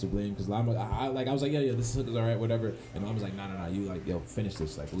actually takes the blame because Llama, I was like, yeah, this hook is alright, whatever. And Llama's like, no, you finish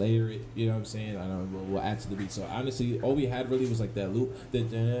this, layer it. You know what I'm saying? I know we'll add to the beat. So honestly, all we had really was that loop,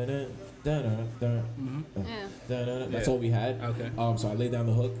 that's all we had. Okay. So I laid down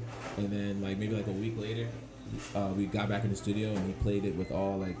the hook, and then maybe a week later, we got back in the studio and he played it with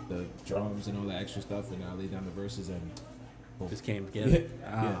all the drums and all the extra stuff, and I laid down the verses and. Just came together.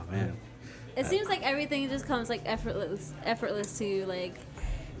 Man. It seems like everything just comes effortless to you,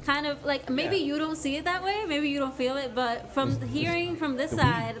 kind of maybe you don't see it that way, maybe you don't feel it, but from hearing from this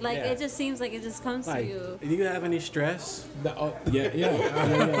side, it just seems like it just comes to you. Do you have any stress? Yeah. Oh yeah.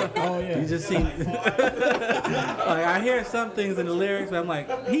 You just seem I hear some things in the lyrics, but I'm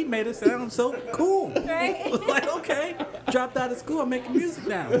like, he made it sound so cool. Right? Okay, dropped out of school, I'm making music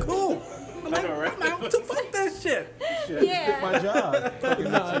now. Cool. I'm out to fuck that shit. Yeah. My job.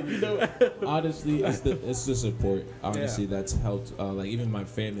 Honestly, it's the support. Honestly, that's helped. Even my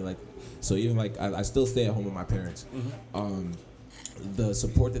family, so even I still stay at home with my parents. The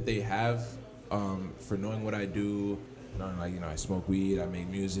support that they have, for knowing what I do, knowing I smoke weed, I make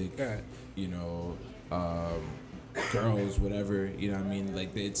music. Right. Girls, whatever. You know what I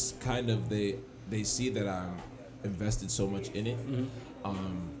mean? It's kind of they see that I'm invested so much in it.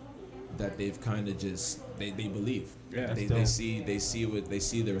 That they've kind of just they believe. Yeah, they see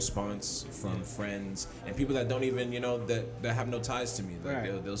the response from friends and people that don't even that have no ties to me.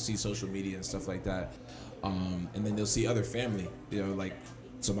 They'll see social media and stuff like that, and then they'll see other family.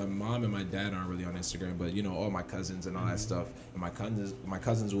 So my mom and my dad aren't really on Instagram, but all my cousins and all that stuff. And my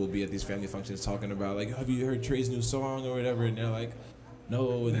cousins will be at these family functions talking about have you heard Trey's new song or whatever, and they're like,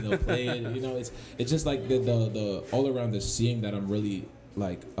 no, and then they'll play it. It's just the all around the seeing that I'm really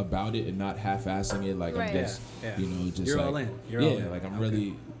like about it and not half-assing it. Like I'm Right. just, Yeah. you know, just You're like all in. You're yeah, all in. like I'm Okay.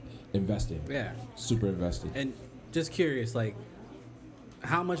 really invested. Yeah. Super invested. And just curious, like,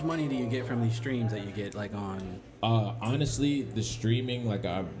 how much money do you get from these streams that you get, like, on? Honestly, the streaming, like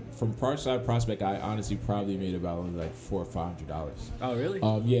from Parkside Prospect, I honestly probably made about only like $400 or $500. Oh, really?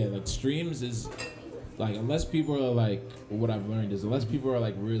 Yeah, like streams is like unless people are like what I've learned is unless people are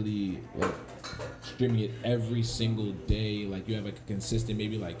like really like streaming it every single day, like you have like a consistent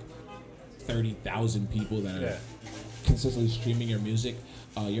maybe like 30,000 people that are consistently streaming your music.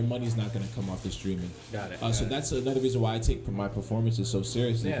 Your money's not gonna come off the streaming. Got it. So that's another reason why I take my performances so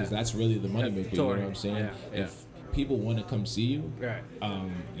seriously because that's really the money maker. You know what I'm saying? Yeah. If people want to come see you, Right.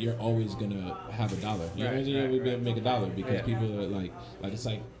 you're always gonna have a dollar. You know what I'm saying? You're always gonna make a dollar because people are like it's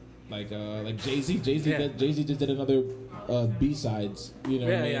like Jay-Z. Jay-Z just did another B-sides. You know?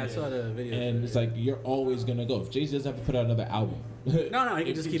 Yeah, what I mean? yeah, I saw the video. And it's like you're always gonna go. If Jay-Z doesn't have to put out another album. No, he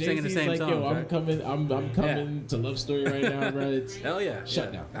can just keep singing the Jay-Z's same like, songs, Yo, I'm right? coming. I'm coming to Love Story right now, bro. It's Hell yeah.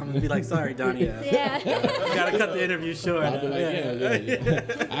 shut down. I'm gonna be like, sorry, Donnie. Yeah. You gotta cut the interview short. I'll be like,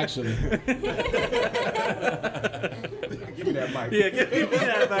 yeah. Actually, Give me that mic. Yeah, give me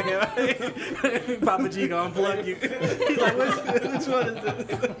that back. Papa G gonna unplug you. He's like, which one is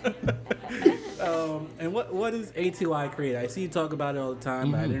this? And what is A2I Create? I see you talk about it all the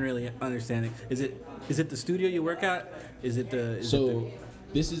time, but I didn't really understand it. Is it the studio you work at? Is it the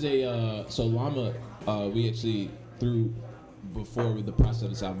this is a Llama. We actually through before with the process of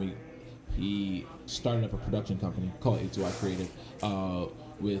this album, he started up a production company called A2I Creative.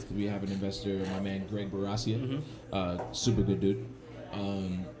 We have an investor, my man Greg Barassia, super good dude.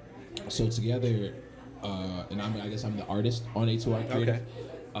 So together, and I guess I'm the artist on A2I Creative.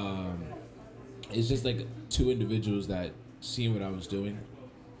 Okay. It's just like two individuals that seen what I was doing.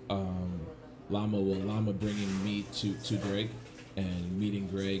 Llama bringing me to Greg and meeting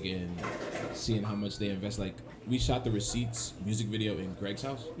Greg and seeing how much they invest. Like we shot the Receipts music video in Greg's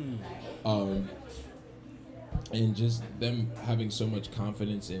house. And just them having so much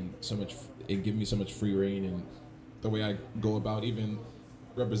confidence and giving me so much free reign and the way I go about even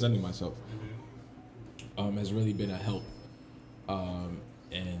representing myself has really been a help.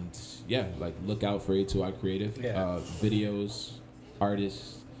 And yeah, like look out for A2I Creative, videos,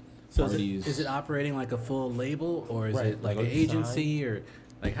 artists, So parties. is it operating like a full label, or is Right, it like like an a agency, or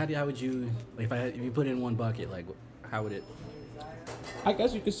like how would you if you put it in one bucket, like how would it? I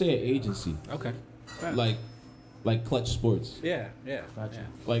guess you could say an agency, Okay. like Clutch Sports, Yeah. Gotcha.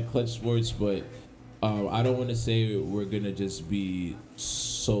 like Clutch Sports, but I don't want to say we're gonna just be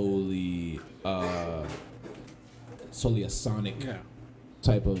solely a Sonic Yeah.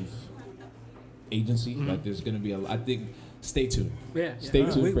 type of agency. Like there's gonna be I think. Stay tuned. Yeah. Stay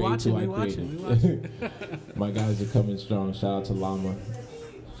tuned We for watching. A2I We Creative. watching. My guys are coming strong. Shout out to Llama.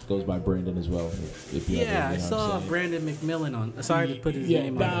 Goes by Brandon as well. If you Yeah, ever, I saw Brandon McMillan on. Sorry to put his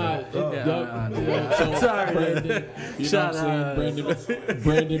name on. Sorry. Brandon. You Shout know what I'm saying?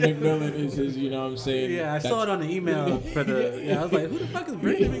 Brandon McMillan is his. You know what I'm saying? Yeah, I saw it on the email for the. Yeah, I was like, who the fuck is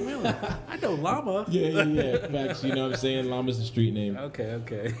Brandon McMillan? I know Llama. Yeah. Facts. You know what I'm saying? Llama's the street name.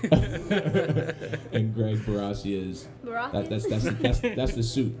 Okay. And Greg Barassi is. That's the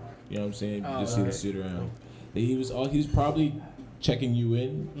suit. You know what I'm saying? You just see the suit around. He was probably checking you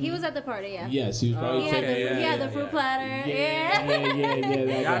in. He was at the party, yeah. Yes, he was probably He checking. had the fruit platter. Yeah. Yeah.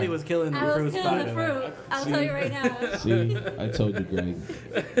 that guy. Yachty was killing the I fruit was killing the spider. fruit. I'll tell you right now. See, I told you, Greg.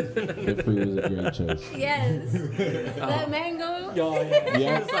 The fruit was a great choice. Yes. That mango. Yo, yeah.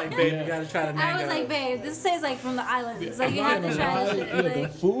 Yeah. She was like, babe, you gotta try the mango. I was like, babe, this tastes like from the islands. Like, you have to try this shit. The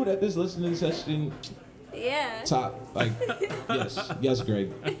Like, food at this listening session, yeah. top. Like, yes,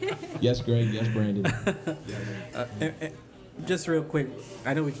 Greg. Yes, Greg. Yes, Brandon. Just real quick,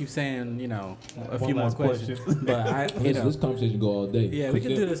 I know we keep saying, a few more last questions, but This conversation go all day. Yeah, we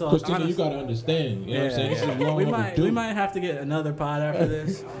can do this all- Christina, you honest- gotta understand. You know what I'm saying? This is long we overdue. might have to get another pod after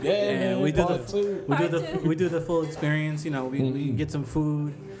this. Yeah, and man, we do part two. we do the full experience. We get some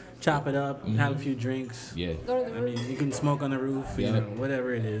food, chop it up, have a few drinks. Yeah. Go to the I roof. mean, you can smoke on the roof, Yeah.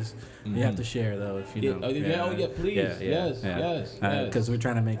 whatever it is. You have to share though, if you know. Please. Yes. Because we're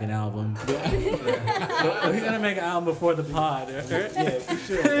trying to make an album. We're gonna make an album before the pod. Yeah, for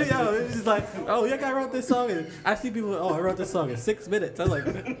sure. Yo, it's just like, oh, yeah, I wrote this song. I see people. Oh, I wrote this song in 6 minutes. I was like,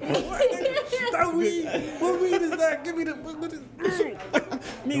 what weed? What weed is that? Give me the. What is,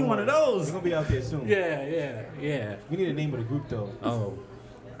 need one of those. It's gonna be out there soon. Yeah. We need a name of the group though. Oh,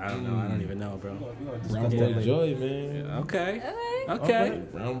 I don't know. I don't even know, bro. We're gonna Brown discuss boy that later. joy, man. Okay. Okay.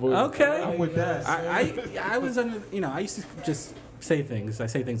 Brown boy. Okay. I'm with that. I was under. I used to just say things. I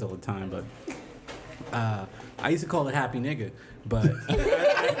say things all the time, but I used to call it happy nigga, but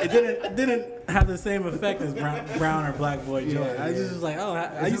it didn't have the same effect as brown or black boy joy. I was just like, oh,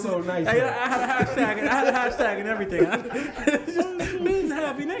 I used to. nice, I had a hashtag and everything. This is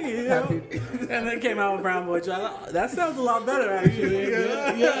happy nigga, you know. And then came out with brown boy joy. That sounds a lot better actually.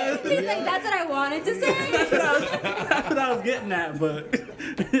 He's like, that's what I wanted to say. That's what I was getting at, but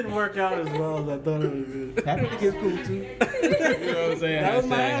it didn't work out as well as I thought it would. Happy to get cool too. You know what I'm saying? That was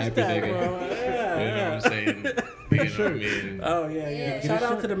my Happy hashtag, nigga. bro. Yeah, You know what I'm saying? You know what I mean? Oh yeah. Shout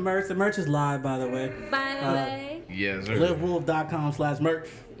out to the merch. The merch is live, by the way. By the way. Yes, sir. LiveWolf.com/merch.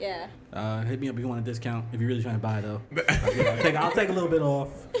 Yeah. Hit me up if you want a discount. If you're really trying to buy though, I'll take a little bit off.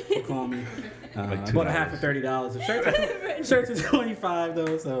 Call me. I bought a half for $30. The shirts is $25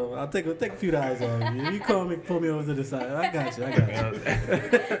 though, so I'll take a few dollars off. You call me, pull me over to the side. I got you.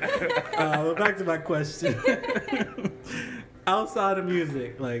 Back to my question. Outside of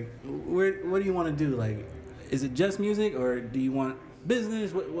music, like, what do you want to do? Like, is it just music, or do you want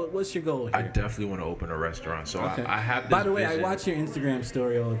business? What's your goal here? I definitely want to open a restaurant. So Okay. I have this By the way, vision. I watch your Instagram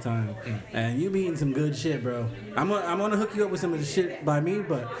story all the time, and you be eating some good shit, bro. I'm gonna hook you up with some of the shit by me,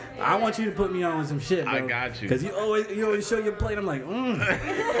 but I want you to put me on with some shit, bro. I got you. Cause you always show your plate. I'm like,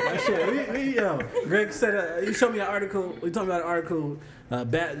 that shit. Yo, Greg said you showed me an article. We talking about an article.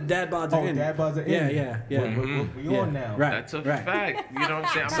 Dad bods are in. Dad bods are in. Yeah. We on now. Right. That's a right. fact. You know what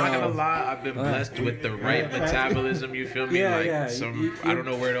I'm saying? I'm not gonna lie. I've been blessed with the right metabolism. You feel me? Yeah. I don't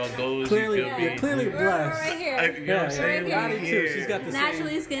know where it all goes. Clearly, you feel me? you're clearly We're blessed. right here. You know what I'm saying? Right Lottie here. too. She's got the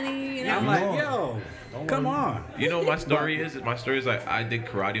Naturally same. skinny, you know. I'm like, yo, come on. You know my story is like I did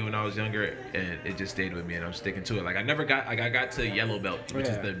karate when I was younger and it just stayed with me and I'm sticking to it. Like I never got I got to yellow belt, which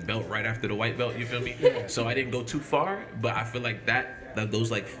is the belt right after the white belt, you feel me? So I didn't go too far, but I feel like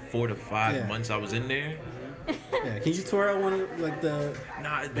those like 4 to 5 months I was in there. Yeah, can you twirl one of like the?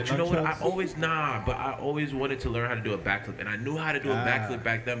 Nah, but you know what? I always wanted to learn how to do a backflip, and I knew how to do a backflip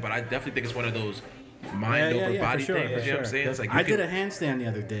back then. But I definitely think it's one of those mind over body for sure, things. for You know what I'm sure. saying? It's like I did a handstand the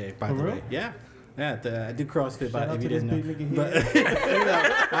other day, by the real? way. Yeah. I do CrossFit, Shout but out if you to this didn't know. big nigga But you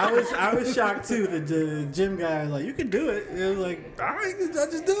know, I was shocked too. The gym guy was like, "You can do it." It was like, "All right,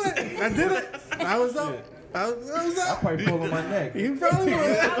 I'll just do it." I did it. I was up. I was I'll up. probably pull on my neck. You probably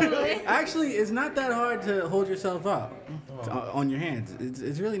would. Actually, it's not that hard to hold yourself up on your hands.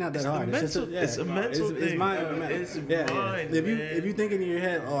 It's really not that hard. It's a mental thing. It's mind. It's yeah. mind, If man. you thinking in your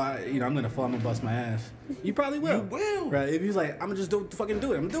head, I'm gonna fall, I'm gonna bust my ass. You probably will. You will. Right. If you're like, I'm gonna just fucking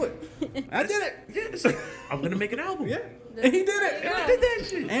do it. I'm gonna do it. I did it. Yeah, it's like, I'm gonna make an album. Yeah. And he did it. Yeah. I did that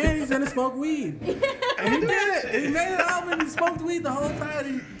shit. And he's gonna smoke weed. And he did it. He made an album and he smoked weed the whole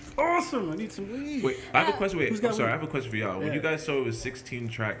time. Awesome. I need some weed. Wait, I have a question. Who's got I'm sorry. weed? I have a question for y'all. When Yeah. you guys saw it was 16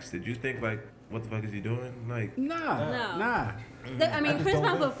 tracks, did you think like, what the fuck is he doing? Like, Nah. I mean, Chris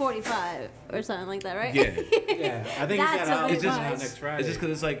Brown put 45 or something like that, right? yeah. Yeah. I think That's he's got a out big just vibe. next Friday. It's just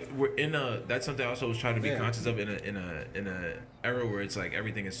because it's like we're in a. That's something I also was trying to be Yeah. conscious of in a era where it's like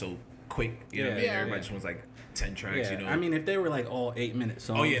everything is so quick. You know what I mean? Yeah. Everybody just wants like 10 tracks. Yeah, You know. I mean, if they were like all 8-minute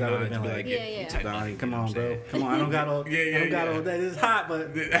songs, oh yeah, that no, would it'd have be been like, like, Yeah. you type Donnie, up, come you know on, what I'm bro. saying? Come on, I don't got all. Yeah, I don't got yeah. all day. It's hot, but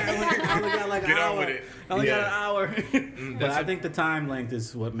I only got like an Get on hour. with it. I only got Yeah. an hour. But that's I a- think the time length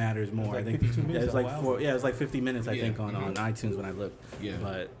is what matters more. It's I like think 52 minutes, it's like wow. 4. Yeah, it's like 50 minutes. I Yeah. think on iTunes when I looked. Yeah.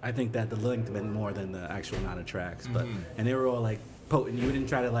 But I think that the length meant more than the actual amount of tracks. But and they were all like potent. You didn't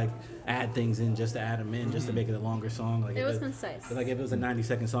try to like add things in just to add them in, just to make it a longer song. Like It if was concise. Like if it was a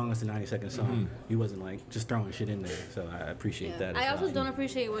 90-second song, it's a 90-second song. He wasn't like just throwing shit in there. So I appreciate that. I as also well. don't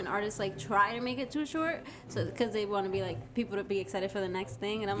appreciate when artists like try to make it too short, so because they want to be like people to be excited for the next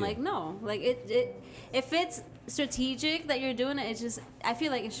thing, and I'm like, no, like it if it's strategic that you're doing it, it's just I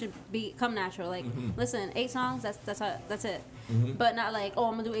feel like it should come natural. Like, listen, 8 songs, that's it. But not like, oh,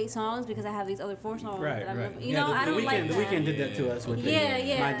 I'm gonna do 8 songs because I have these other 4 songs. Right, that I'm right. gonna, you know, I don't like The that. Weeknd did that to us with Yeah, the,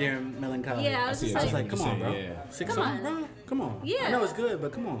 yeah. My Dear Melancholy. Yeah, I was see just it. I was like, like, come on, bro. Yeah. 6 Come songs, on. bro. Come on. Yeah. I know it's good,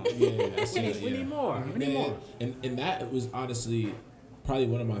 but come on. Yeah, I see it. We yeah. need more. We need more. And that was honestly probably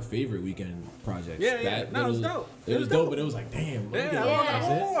one of my favorite weekend projects. Yeah, yeah. That No, it was little- dope. It was dope, but it was like, damn. let me Yeah, get I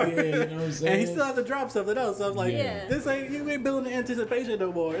more. want more. Yeah, you know what I'm saying? And he still has to drop something else. So I was like, Yeah. this ain't, you ain't building the anticipation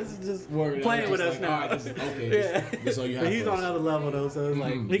no more. This is just Word, playing I'm with just us like, now. all right, this is- okay, Yeah. this all you have But he's for on us. another level though, so it's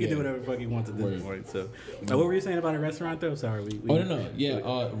like he can yeah. do whatever the fuck he wants at this Word. point. So, what were you saying about a restaurant though? Sorry, we Oh no,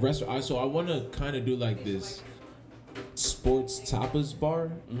 yeah. Restaurant. So I want to kind of do like this sports tapas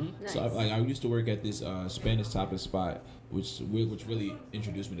bar. So I used to work at this Spanish tapas spot, which really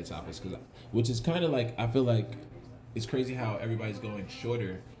introduced me to tapas, which is kind of like I feel like it's crazy how everybody's going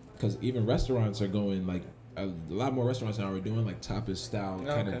shorter, because even restaurants are going like a lot more restaurants now are doing like tapas style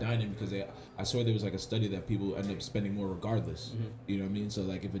kind of dining, because I saw there was like a study that people end up spending more regardless. You know what I mean? So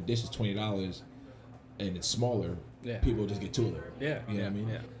like if a dish is $20, and it's smaller, Yeah. people just get two of them. Yeah. You know what I mean?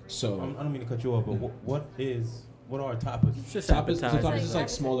 Yeah. So I don't mean to cut you off, but what are tapas? It's just tapas is appetizers. like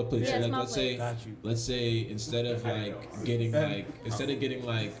smaller plates. Yeah, So like small let's say Got you. instead of getting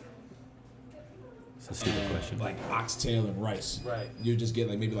like It's a stupid question. like oxtail and rice. Right. You just get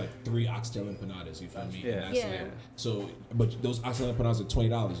like maybe like 3 oxtail empanadas. You feel me? Yeah. And that's Yeah. it. So, but those oxtail empanadas are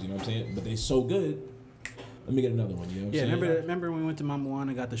 $20. You know what I'm saying? But they so good. Let me get another one. You know what Yeah, I'm saying? remember when we went to Mama Juan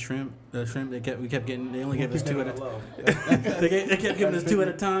and got the shrimp? The shrimp we kept getting. They only gave us 2 at a time. Low. They kept giving us 2 at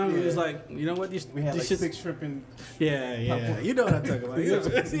a time. We was like, you know what? We had like 6 shrimp and Yeah. You know what I'm talking about.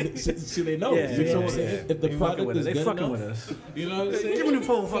 See, they know. Yeah, You know yeah, what I'm saying? yeah. If the They fucking product with us. is They good fucking enough, with us. you know what I'm saying? Give me the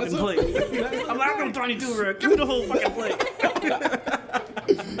full fucking plate. I'm not gonna Donnie Durag. Give me the whole fucking plate.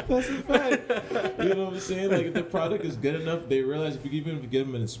 That's a fact. You know what I'm saying? Like if the product is good enough, they realize if you even give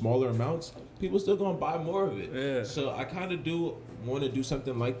them in smaller amounts, people still gonna buy more of it. Yeah. So I kind of do want to do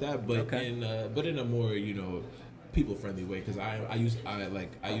something like that, but Okay. in a more people friendly way because I used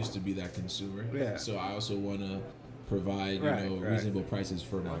to be that consumer. Yeah. So I also want to provide Right. reasonable prices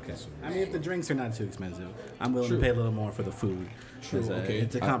for my consumers. I mean, if the drinks are not too expensive, I'm willing True. to pay a little more for the food. True, 'Cause, okay.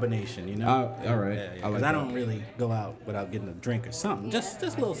 It's a combination, you know. all right. Yeah, I 'cause like I that. don't really go out without getting a drink or something. Just a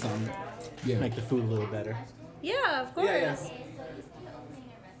little something. Yeah. Make the food a little better. Yeah, of course. Yeah.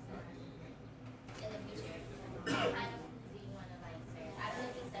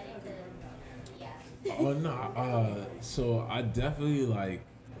 Oh no. So I definitely like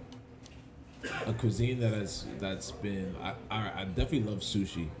a cuisine that's been. I definitely love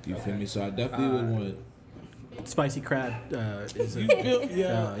sushi. You feel me? So I definitely would want. Spicy crab is a,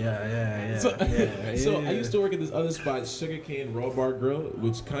 Yeah. yeah. So, so yeah. I used to work at this other spot, Sugarcane Raw Bar Grill,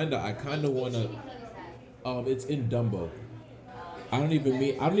 which I kind of want to. It's in Dumbo. I don't even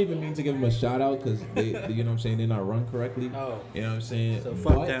mean to give them a shout out because they, you know what I'm saying, they're not run correctly. Oh. You know what I'm saying? So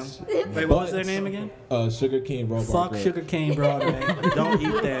fuck them. Wait, what was their name again? Sugarcane Raw Bar Fuck Grill. Sugarcane Broadway. Don't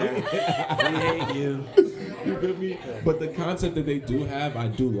eat there. We hate you. You feel me? But the concept that they do have, I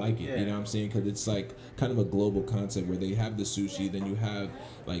do like it. Yeah. You know what I'm saying? Because it's like kind of a global concept where they have the sushi, then you have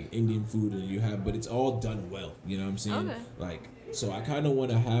like Indian food, and but it's all done well. You know what I'm saying? Okay. Like, so I kind of want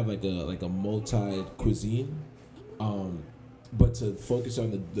to have like a multi cuisine, but to focus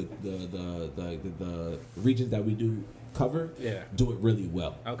on the regions that we do cover. Yeah. Do it really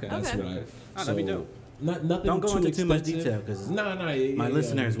well. Okay. That's Okay. what I. Oh, that'd be dope. Nothing Don't go into too much expensive. detail because No, my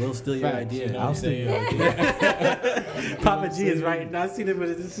listeners will steal your Facts, idea. you know what I'm saying? Papa G is writing. I see them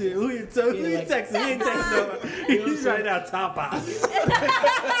with this shit. Who you texting? He ain't texting nobody. He's writing out tapas.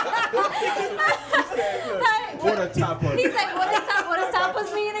 what a tapa. He's like, what does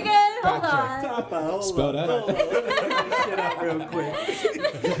tapas mean again? Hold on. Tapa. Hold Spell that out. Hold on. Let me get this shit out real quick.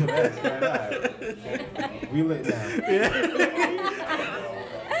 We lit now.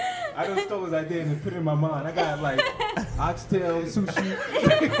 I just stole his idea and put it in my mind. I got like oxtail, sushi.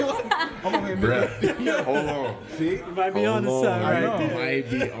 I'm over here making. Bruh, hold on. See? You might be on the Hold side on. right know. there. Might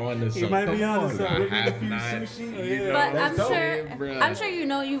be on to something. You might be on the Come side. on, I give me a have few not. sushi. You know, But I'm that's dope. sure, bruh. I'm sure you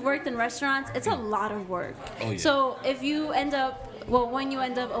know you've worked in restaurants. It's a lot of work. Oh, yeah. So if you end up, when you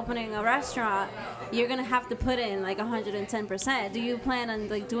end up opening a restaurant, you're gonna have to put in like 110%. Do you plan on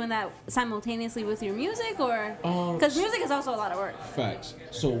like doing that simultaneously with your music, or because music is also a lot of work? Facts.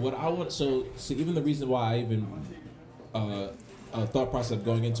 So what I want, so even the reason why I even thought process of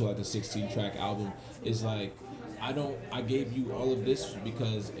going into like a 16-track album is like I gave you all of this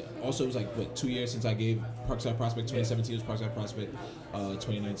because also it was like 2 years since I gave Parkside Prospect. 2017 was Parkside Prospect.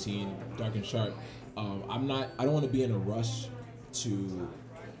 2019 Dark and Sharp. I don't want to be in a rush to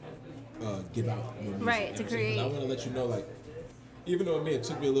give out more music. Right, you know to what I'm saying? 'Cause I create. want to let you know, like, even though it may have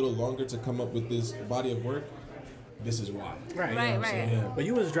took me a little longer to come up with this body of work, this is why. Right. Right, I'm saying? right. Yeah. But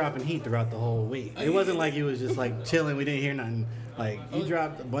you was dropping heat throughout the whole week. It wasn't like you was just like chilling. We didn't hear nothing. Like you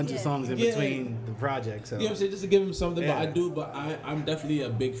dropped a bunch of Yeah. songs in Yeah. between the projects. So You know what I'm saying? Just to give him something, Yeah. but I'm definitely a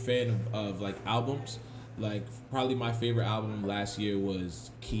big fan of like albums. Like probably my favorite album last year was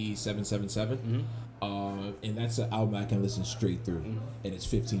Key 777. And that's an album I can listen straight through, and it's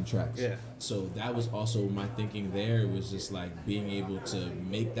 15 tracks. Yeah. So that was also my thinking there, was just like being able to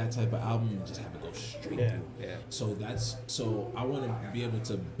make that type of album and just have it go straight Yeah, through. yeah. So I want to be able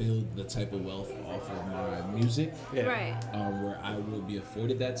to build the type of wealth off of my music, yeah. Right. where I will be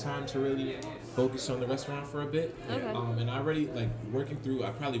afforded that time to really focus on the restaurant for a bit. Okay. And I already like working through. I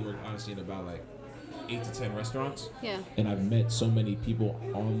probably worked honestly in about like 8 to 10 restaurants. Yeah. And I've met so many people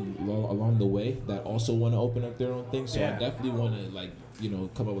along the way that also want to open up their own thing. So Yeah. I definitely want to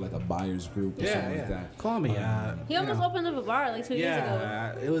come up with like a buyers group or something like that. Call me. He almost opened up a bar like 2 years ago.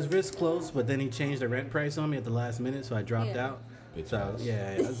 Yeah, it was this close, but then he changed the rent price on me at the last minute, so I dropped Yeah. out. Bitch So ass.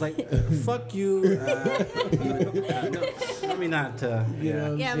 yeah, I was like, "Fuck you." No, let me not.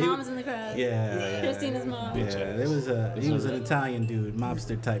 Yeah, mom's in the crowd. Yeah. Christina's mom. Yeah, there was he was an Italian dude,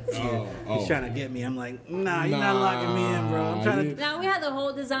 mobster type. He's trying to get me. I'm like, nah, you're not locking me in, bro. I'm trying to. Now we had the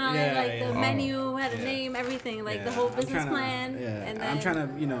whole design, the menu, we had a name, everything, like the whole business plan. Yeah, And then, I'm trying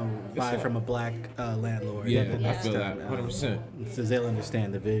to, buy from a black landlord. Yeah, I next feel time, that 100%. So they'll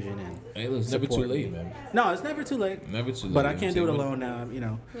understand the vision and. Hey, look, it's never too support late, me. man. No, it's never too late. Never too late. But I can't do it alone now.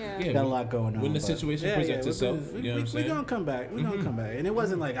 Yeah. Got a lot going on. When the but- situation presents itself, you know what I'm saying? We're gonna come back. We're gonna come back. And it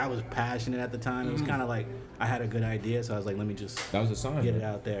wasn't like I was passionate at the time. It was kind of like I had a good idea, so I was like, let me just That was a sign. get man. it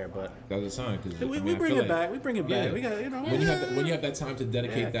out there. But That was a sign because we bring it back. We bring it back. Yeah. We got When you have that time to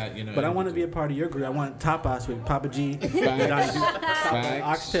dedicate that, But I want to be a part of your group. I want tapas with Papa G, Facts.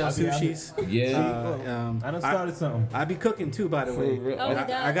 oxtail sushis. Yeah. I done started something. I be cooking too, by the way. real. Oh, he I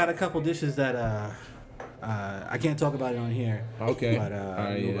does? got a couple dishes that I can't talk about it on here. Okay. But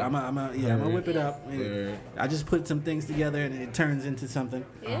yeah. I'm gonna whip it up. And Word. I just put some things together and it turns into something.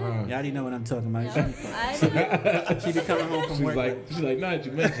 Yeah. Y'all already know what I'm talking about. I did. She be coming home from work. She's like, nah,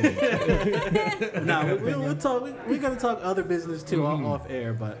 you mentioned it. No, we'll talk. We're gonna talk other business too off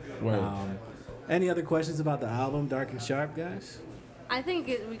air. But Word. any other questions about the album, Dark and Sharp, guys? I think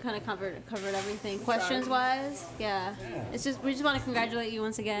we kind of covered everything. Questions wise, yeah. It's just we just want to congratulate you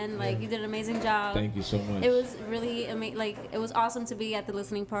once again. Like you did an amazing job. Thank you so much. It was really like it was awesome to be at the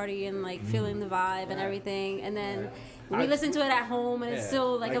listening party and like feeling the vibe and everything. And then we listened to it at home and it's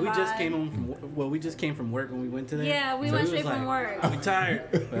still like a we vibe. just came home from we just came from work when we went to there. Yeah, we So went it was straight from work. We tired.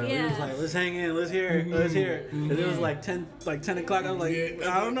 But we Yeah. was like, let's hang in, let's hear it, let's hear it. And it was like 10 o'clock. I was like,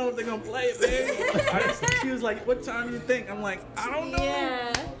 I don't know if they're gonna play it, man. She was like, what time do you think? I'm like, I don't know.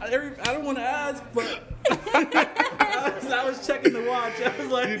 Yeah. I don't want to ask, but I was checking the watch. I was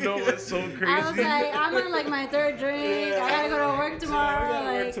like, What's so crazy? I was like, I'm on like my third drink. I gotta go to work tomorrow. we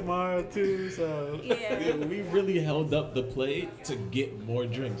gotta work Like, tomorrow too. So yeah. We really held up the play to get more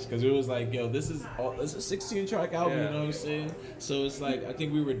drinks because it was like, yo, this is a 16 track album, you know what I'm saying? So it's like I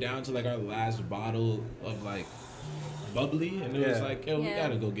think we were down to like our last bottle of like bubbly, and it was like, yo, we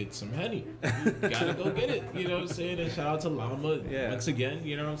gotta go get some Henny. We gotta go get it, you know what I'm saying? And shout out to Llama once again,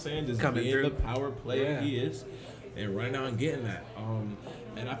 you know what I'm saying? Just Coming being through. the power player he is, and right now I'm getting that.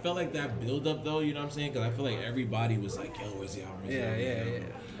 And I felt like that build up though, you know what I'm saying? Because I feel like everybody was like, yo, where's the album? Where's the album? Where's the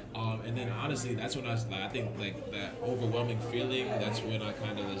album? And then honestly, that's when I was like, I think like that overwhelming feeling. That's when I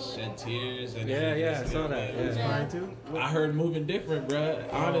kind of just shed tears. And I saw that. Mine too. I heard moving different,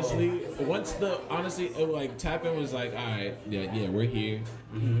 bruh. Honestly, it like tapping was like, all right, yeah, we're here.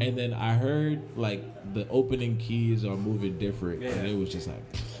 And then I heard like the opening keys are moving different, and it was just like,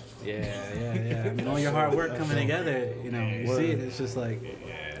 Yeah. I mean, all your hard work coming together, you see it. It's just like,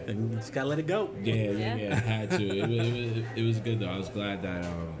 and you just gotta let it go. yeah, I had to. It was good though. I was glad that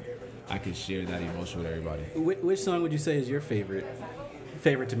I could share that emotion with everybody. Which song would you say is your favorite?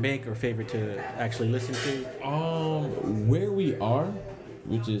 Favorite to make or favorite to actually listen to? Where We Are,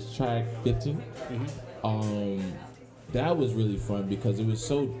 which is track 15. That was really fun because it was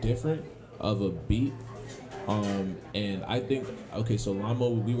so different of a beat. And I think, okay, so Llama,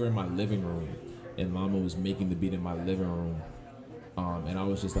 we were in my living room, and Llama was making the beat in my living room. And I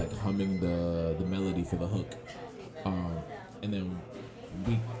was just like humming the melody for the hook. And then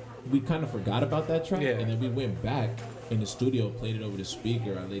we kind of forgot about that track, and then we went back in the studio, played it over the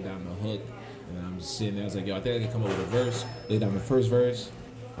speaker. I laid down the hook, and I'm just sitting there. I was like, yo, I think I can come up with a verse. Laid down the first verse.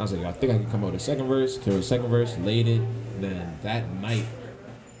 I was like, I think I can come up with a second verse. Came with the second verse, laid it. Then that night,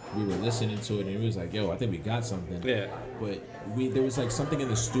 we were listening to it, and it was like, yo, I think we got something. Yeah. But there was like something in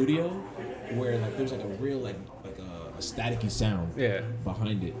the studio where like there was like a real like a staticky sound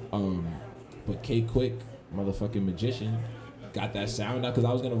behind it. But K Quick, motherfucking magician, got that sound out because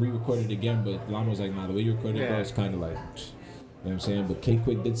I was gonna re-record it again, but Llama was like, nah, the way you recorded it, bro, it's kind of like, you know what I'm saying? But K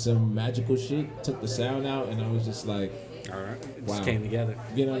Quick did some magical shit, took the sound out, and I was just like, all right, it wow. just came together.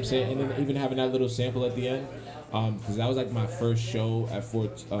 You know what I'm saying? And then even having that little sample at the end, because that was like my first show at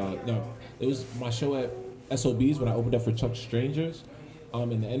it was my show at SOBs when I opened up for Chuck Strangers.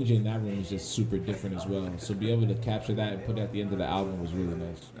 And the energy in that room was just super different as well. So be able to capture that and put it at the end of the album was really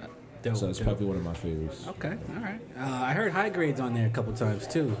nice. So it's probably one of my favorites. Okay, all right. I heard High Grades on there a couple times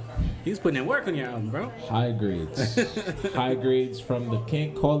too. He was putting in work on your album, bro. High Grades, High Grades from the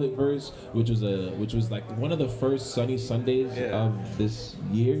Can't Call It verse, which was like one of the first Sunny Sundays of this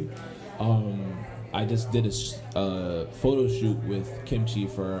year. I just did a photo shoot with Kimchi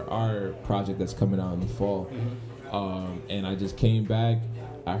for our project that's coming out in the fall. And I just came back,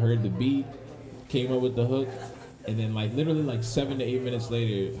 I heard the beat, came up with the hook, and then like literally like 7 to 8 minutes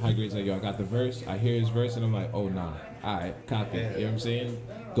later, High Grade's like, yo, I got the verse, I hear his verse, and I'm like, oh nah, all right, copy. You know what I'm saying?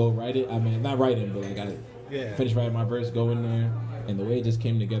 Go write it. I mean, not write it, but like I finish writing my verse, go in there, and the way it just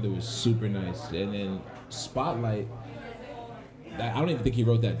came together was super nice. And then Spotlight, I don't even think he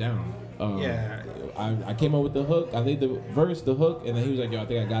wrote that down. I came up with the hook. I laid the verse, the hook, and then he was like, "Yo, I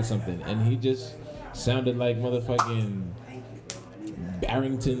think I got something," and he just sounded like motherfucking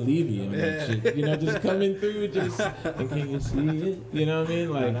Barrington Levy and that shit, you know, just coming through, just, and can you see it? You know what I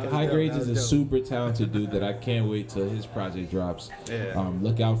mean? Like, High Grades is a super talented dude that I can't wait till his project drops.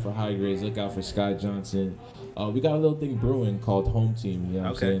 Look out for High Grades, look out for Sky Johnson. We got a little thing brewing called Home Team, you know what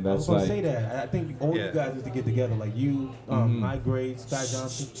I'm saying? That's I was going to say that. I think all you guys need to get together, like you, High Grades, Sky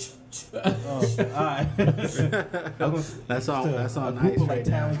Johnson. Alright. That's all a nice group of right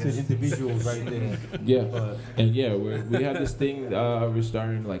talented individuals right there. We have this thing we're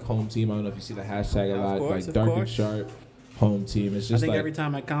starting like Home Team. I don't know if you see the hashtag a lot, like Dark and Sharp Home Team. It's just I think like, every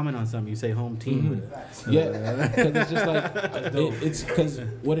time I comment on something, you say Home Team. Yeah, because it's just like it's because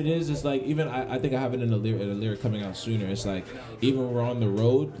what it is like even I think I have it in a lyric coming out sooner. It's like even when we're on the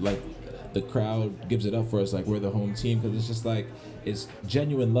road, like the crowd gives it up for us, like we're the home team, because it's just like it's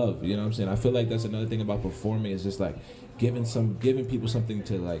genuine love. You know what I'm saying? I feel like that's another thing about performing is just like giving people something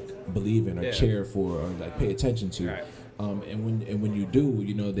to like believe in or cheer for or like pay attention to. Right. And when you do,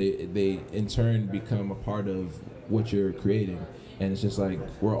 you know, they in turn become a part of what you're creating. And it's just like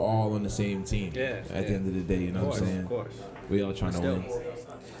we're all on the same team at the end of the day, you know what I'm saying? Of course. We all trying to win.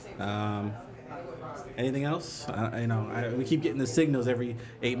 Anything else? We keep getting the signals every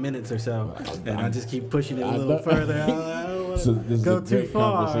 8 minutes or so, and I just keep pushing it a little further. I don't want to go too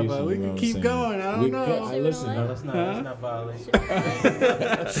far, but we can keep going. I don't know. Listen, that's not violation.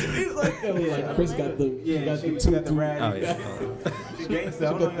 He's like Chris got the rag. Oh yeah. She gangsta. I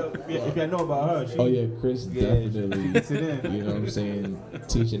don't know if y'all know about her. Chris definitely. You know what I'm saying?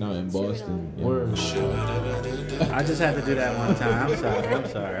 Teaching out in Boston. Word. I just had to do that one time.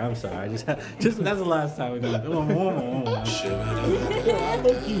 I'm sorry. I just that's the last time we did it.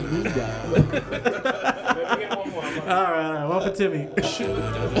 All right, one for Timmy.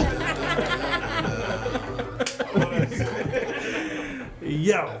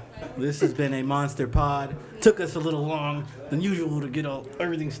 Yo, this has been a monster pod. Took us a little long than usual to get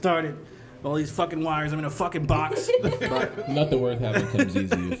everything started. All these fucking wires, I'm in a fucking box. But nothing worth having comes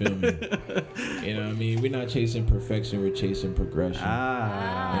easy, you feel me? You know what I mean? We're not chasing perfection, we're chasing progression.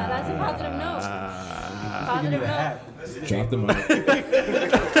 That's a positive note. Positive note. Drop the mic.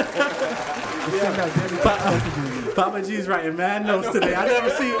 Papa G's writing mad notes today. I never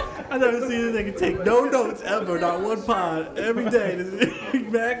see this nigga take no notes ever, not one pod every day. This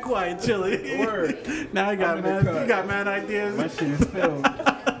mad quiet, chilling. Word. Now you got mad ideas. My shit is filled.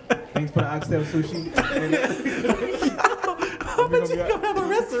 Thanks for the oxtail sushi. How much you gonna have a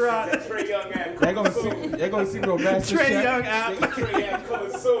restaurant? Trey Young app. They're gonna see me on Master Trey Chef. Young app. Trey app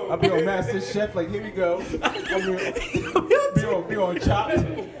coming soon. I'll be on Master Chef. Like, here we go. Be on Chopped.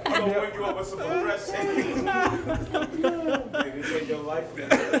 I'm gonna wake you up with some progression. Nigga, take your life now.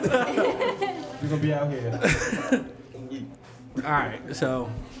 We're gonna be out here. All right, so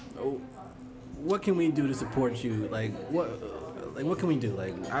what can we do to support you? What can we do?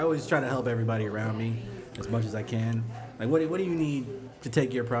 Like, I always try to help everybody around me as much as I can. Like, what do you need to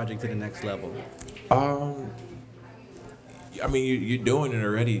take your project to the next level? I mean, you're doing it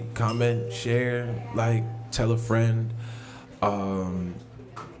already. Comment, share, like, tell a friend.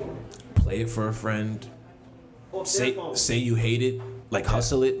 Play it for a friend. Say you hate it. Like,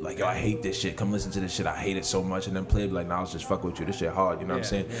 hustle it. Like, yo, I hate this shit. Come listen to this shit. I hate it so much. And then play it like, nah, I'll just fuck with you. This shit hard. You know what I'm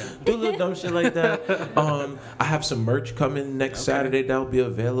saying? Yeah. Do a little dumb shit like that. I have some merch coming next Saturday that'll be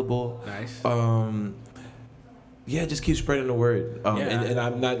available. Nice. Yeah, just keep spreading the word. And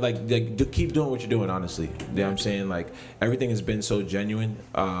I'm not like keep doing what you're doing, honestly. You know what I'm saying? Like, everything has been so genuine.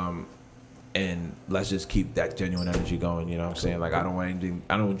 And let's just keep that genuine energy going, you know what I'm saying? Like, I don't want you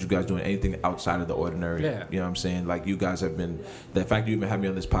guys doing anything outside of the ordinary. Yeah. You know what I'm saying? Like, you guys have been, the fact you even have me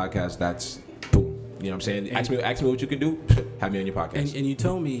on this podcast, that's boom. You know what I'm saying? Ask me what you can do, have me on your podcast. And you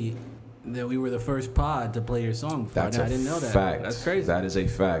told me that we were the first pod to play your song before. That's I didn't know that. Fact. That's crazy. That is a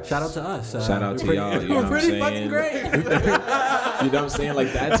fact. Shout out to us. Shout out to y'all. You know We're what I'm pretty saying? fucking great. You know what I'm saying?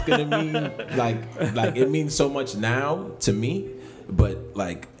 Like, that's gonna mean like it means so much now to me. But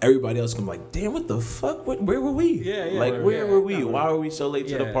like, everybody else can be like, damn, what the fuck? Where were we? Yeah. Like, where were we? Why were we so late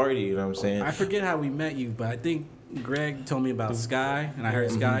to the party? You know what I'm saying? I forget how we met you, but I think Greg told me about Sky, and I heard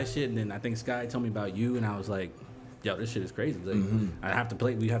Sky shit, and then I think Sky told me about you, and I was like, yo, this shit is crazy. Like, I have to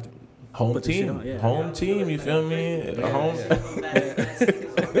play. We have to Home put this shit team. on, yeah. Home team, you feel me? Home.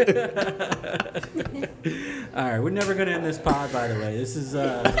 All right, we're never gonna end this pod. By the way, this is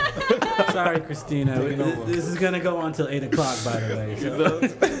sorry, Christina. This is gonna go on till 8 o'clock. By the way, so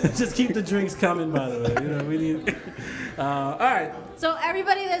just keep the drinks coming. By the way, we need. All right. So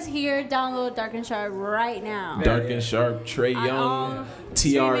everybody that's here, download Dark and Sharp right now. Dark and Sharp, Trey Young,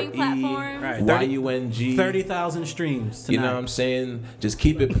 streaming platforms. TREYUNG. 30,000 streams tonight. You know what I'm saying? Just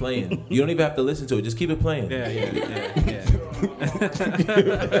keep it playing. You don't even have to listen to it. Just keep it playing. Yeah.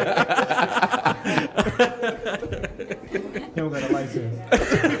 He don't got a license.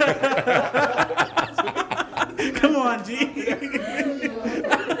 Come on, G. Come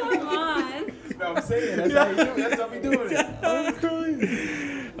on. No, I'm saying that's how you do it. That's how we doing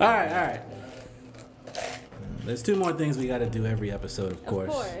it. All right. There's 2 more things we got to do every episode, of course.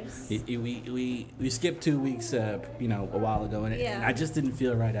 Of course. We skipped 2 weeks, a while ago, and Yeah. I just didn't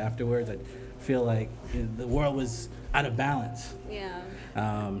feel right afterwards. I feel like the world was out of balance. Yeah.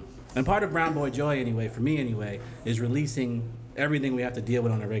 And part of Brown Boy Joy, anyway, for me anyway, is releasing everything we have to deal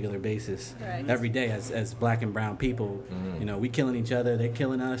with on a regular basis, Correct. every day as black and brown people. We killing each other, they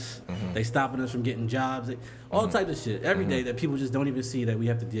killing us, they stopping us from getting jobs, all types of shit every day that people just don't even see that we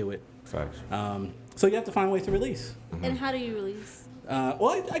have to deal with. Facts. So you have to find ways to release. And how do you release?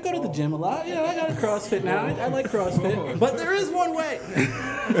 Well, I go to the gym a lot. I got a CrossFit now. I like CrossFit. But there is one way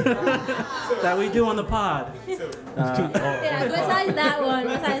that we do on the pod. Yeah, besides that one.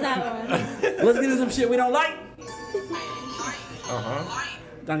 Let's get into some shit we don't like.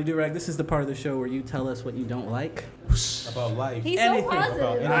 Donnie Durag, this is the part of the show where you tell us what you don't like. About life. He's Anything. so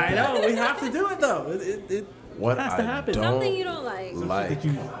positive. I know, we have to do it though. It What has to happen. Something you don't like. That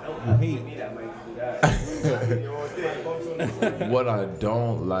you hate. What I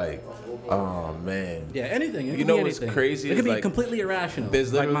don't like. Oh man. Yeah, anything. It You can know be what's anything. crazy It is, can be like, completely irrational.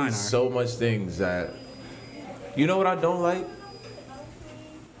 There's like literally mine are. so much things that. You know what I don't like?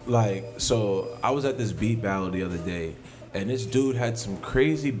 Like, so I was at this beat battle the other day, and this dude had some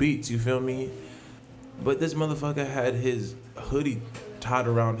crazy beats, you feel me? But this motherfucker had his hoodie tied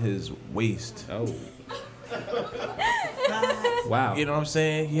around his waist. Oh. Wow. You know what I'm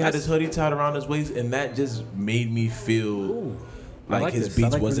saying? He had his hoodie tied around his waist, and that just made me feel I like like his this. I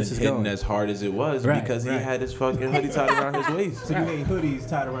beats like where wasn't this is hitting going. as hard as it was Right, because he right. had his fucking hoodie tied around his waist. So you hate hoodies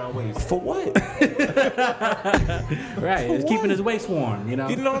tied around waist. For what? Right. It's keeping his waist warm, You know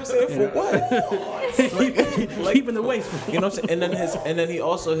what I'm saying? For what? keeping the waist warm. You know what I'm saying? And then he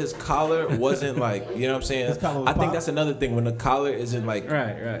also, his collar wasn't like, you know what I'm saying? His collar was I think pop? that's another thing when the collar isn't like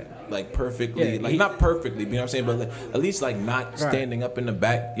Right. like perfectly, Yeah, like not perfectly, you know what I'm saying, but like, at least like not standing up in the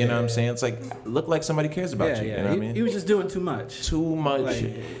back, you know what I'm saying? It's like look like somebody cares about you, you know what I mean? He was just doing too much. Too much. Like,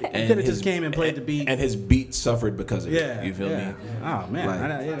 and could have just came and played the beat. And his beat suffered because of Yeah. it. You feel me? Oh man, Like-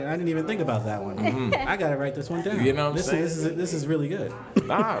 I didn't even think about that one. I gotta write this one down. You know what I'm saying? This is really good.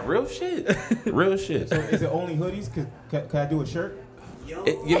 Nah, real shit. Real shit. So is it only hoodies? Can I do a shirt? You know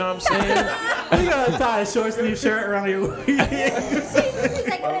what I'm saying? You gotta tie a short sleeve shirt around your waist. He's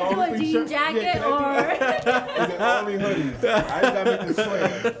like, can I do a jean jacket Is it only hoodies? I just gotta make this swear.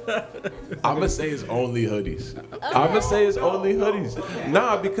 I'm gonna say it's only hoodies. I'm gonna say it's only hoodies.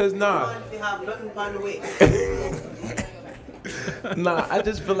 Nah, because Nah, I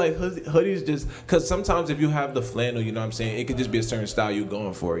just feel like hoodies just, because sometimes if you have the flannel, you know what I'm saying, it could just be a certain style you're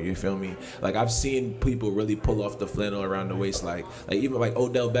going for, you feel me? Like I've seen people really pull off the flannel around the waist, like even like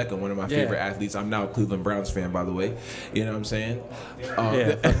Odell Beckham, one of my favorite athletes. I'm now a Cleveland Browns fan, by the way. You know what I'm saying?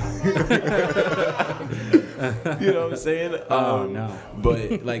 You know what I'm saying? No.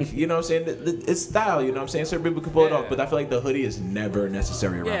 But like, you know what I'm saying? It's style, you know what I'm saying? Certain people can pull it off, but I feel like the hoodie is never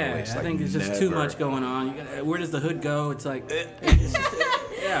necessary around the Yeah, waist. I Like, think it's just too never. much going on. Where does the hood go? It's like, it's just,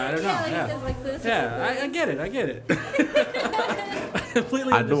 yeah, I don't know. Yeah, like it goes like this. Yeah, I get it. I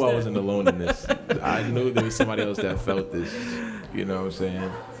completely I knew I understand. wasn't alone in this. I knew there was somebody else that felt this. You know what I'm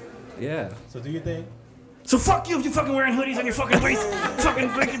saying? Yeah. So do your thing. So fuck you if you fucking wearing hoodies on your fucking waist. Fucking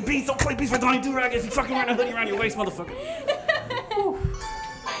fucking beats, don't play beats for Donnie Durag if you fucking wearing a hoodie around your waist, motherfucker.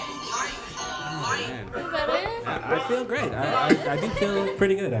 Is that it? I feel great. I do feel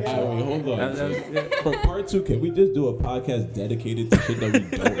pretty good actually. Wait, hold on. That was- yeah. For part 2, can we just do a podcast dedicated to shit that we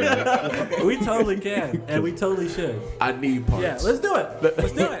don't like? We totally can, and we totally should. I need parts. Yeah, let's do it.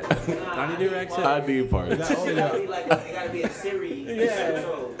 Let's do it. Donnie Durag said. I need parts. It gotta be a series.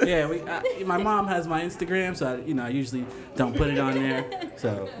 Yeah, my mom has my Instagram, so I usually don't put it on there.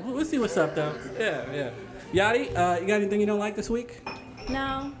 So we'll see what's up though. Yeah. Yachty, you got anything you don't like this week?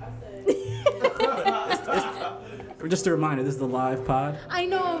 No. Just a reminder, this is the live pod. I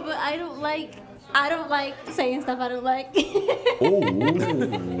know, but I don't like I don't like saying stuff I don't like.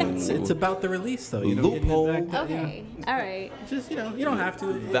 It's about the release, though. You know, Loophole. Okay, all right. Just, you know, you don't have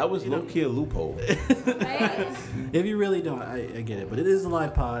to. That was low-key a loophole. Right? If you really don't, I get it. But it is a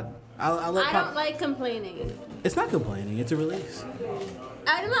live pod. I'll let I pop. don't like complaining. It's not complaining. It's a release.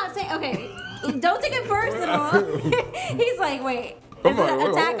 I'm not saying, okay, don't take it personal. He's like, wait, is it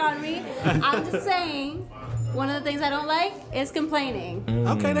an attack on me? I'm just saying, one of the things I don't like is complaining.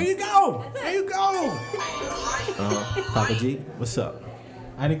 Okay, there you go. There you go. Papa G, what's up?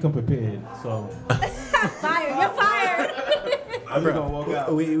 I didn't come prepared, so Fired, you're fired. I'm just gonna walk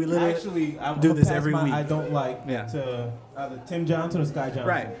out. We literally Actually, I'm do gonna this pass every my week. I don't like Yeah. to either Tim Johnson or Sky Johnson.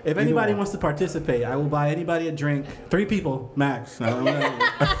 Right. If Either anybody one. wants to participate, I will buy anybody a drink. 3 people max.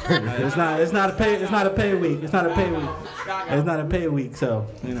 It's not a pay week. It's not a pay week. It's not a pay week. So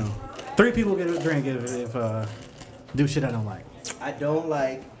 3 people get a drink if do shit I don't like. I don't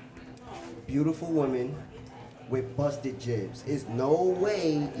like beautiful women with busted jibs. There's no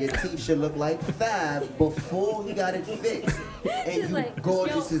way your teeth should look like Fab before he got it fixed. And She's you like,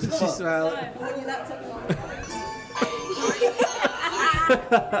 gorgeous yo, as She fuck. smiled.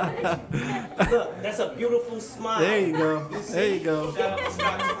 Look, that's a beautiful smile. There you go. There you go. Shout out to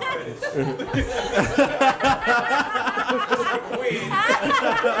Scott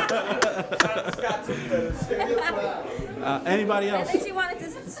Anybody I else? think she wanted to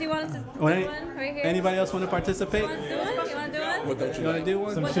do one right here. Anybody else want to participate? You want to do one? You want to do one? What don't You want to do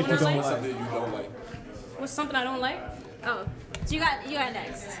one? Some What shit you you don't like? like. Something you don't like. What's something I don't like? Oh, so you got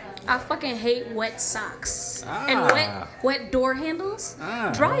next. I fucking hate wet socks Ah. and wet door handles.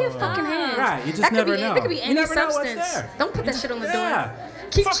 Ah. Dry your fucking hands. Right, you just that could never be, know. That could be You any never know what's substance. there. Don't put that shit on the Yeah. door.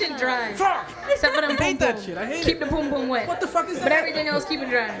 Keep shit dry. Fuck. Except for them hate boom that boom. shit. I hate Keep it. the boom boom wet. What the fuck is But that? everything else, keep it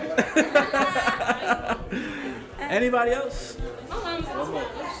dry. Anybody else? One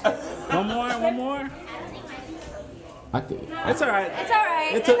more. I think. It's all right. It's all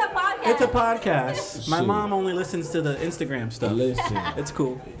right. It's a podcast. It's a podcast. My Shoot. mom only listens to the Instagram stuff. Listen. It's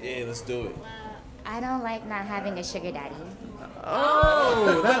cool. Yeah, let's do it. I don't like not having a sugar daddy.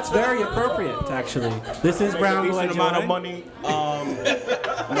 Oh, that's very appropriate, actually. This is Brown Boy Decent amount of Joy. money.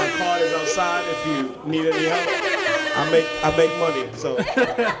 My card is outside. If you need any help, I make money. So Let's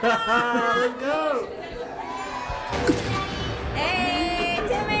go. Hey,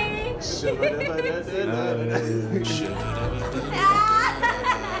 Timmy.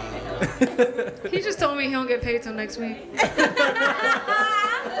 He just told me he don't get paid till next week.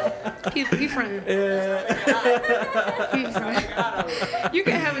 he fronting. He fronting. You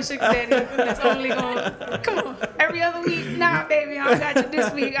can have a sugar daddy that's only going, come on, every other week. Nah, baby, I got you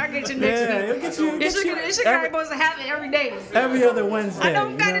this week. I get you next Yeah, week. get you Your sugar daddy supposed to have it every day. every other Wednesday. I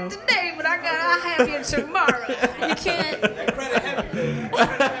don't got you know? it today, but I have it tomorrow. You can't.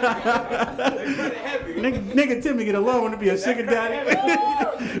 Nigga Timmy get a loan to be a sugar daddy.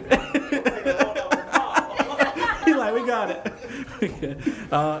 He like, we got it.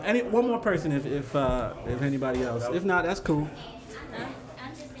 One more person if anybody else. If not, that's cool.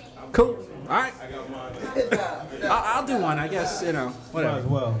 Cool. All right. I'll do one. I guess Might whatever. as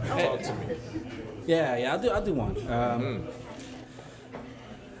well. Talk to me. Yeah. I'll do one.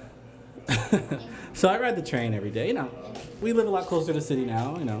 So I ride the train every day. We live a lot closer to the city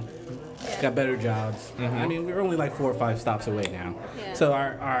now. Got better jobs. I mean, we're only like 4 or 5 stops away now. Yeah. So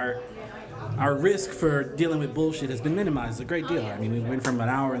our risk for dealing with bullshit has been minimized a great deal. I mean, we went from an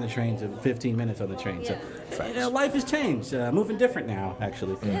hour in the train to 15 minutes on the train. So life has changed. Moving different now,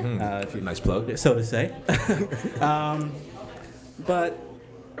 actually. If you, Nice plug. so to say. But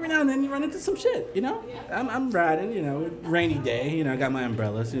every now and then you run into some shit, I'm riding, rainy day, I got my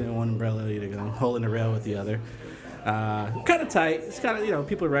umbrellas, one umbrella, holding the rail with the other. Kind of tight. It's kind of,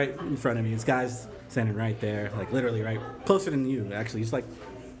 people are right in front of you. This guy's standing right there, like literally right, closer than you, actually. It's like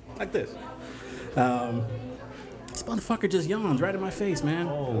this. This motherfucker just yawns right in my face, man.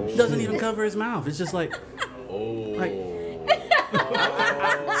 He doesn't even cover his mouth. It's just like,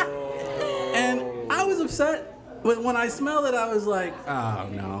 and I was upset. But when I smelled it, I was like, oh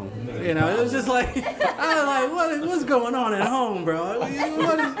no. It was just like, I was like, what's going on at home, bro?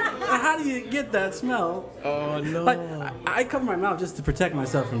 How do you get that smell? Oh no. Like, I cover my mouth just to protect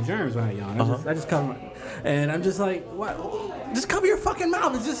myself from germs when I yawn. I just cover and I'm just like, what? Just cover your fucking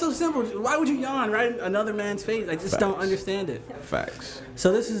mouth. It's just so simple. Why would you yawn right in another man's face? I just don't understand it. Facts.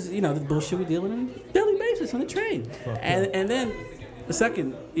 So this is, the bullshit we deal with on a daily basis on the train. And then the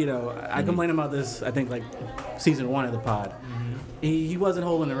second, I complained about this, I think, like, season 1 of the pod. He wasn't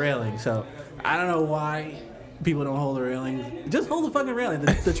holding the railing, so I don't know why people don't hold the railing. Just hold the fucking railing.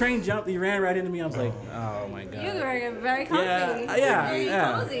 The train jumped. He ran right into me. I was like, oh my god. You were very comfy.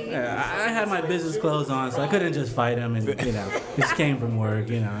 Yeah. Cozy. I had my business clothes on, so I couldn't just fight him. And he just came from work.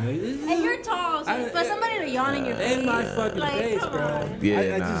 And you're tall, so for somebody to yawn in your face. In my fucking face, bro. Yeah,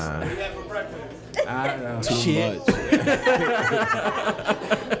 I don't know. Too Shit. much.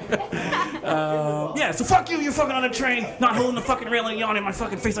 Yeah, so fuck you, you're fucking on the train, not holding the fucking railing, yawning in my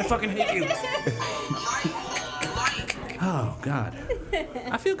fucking face, I fucking hate you. Oh, God.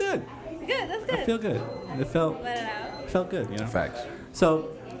 I feel good. Good, that's good. I feel good. It felt Let it out. felt good, Facts. So,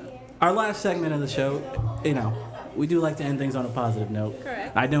 our last segment of the show, we do like to end things on a positive note.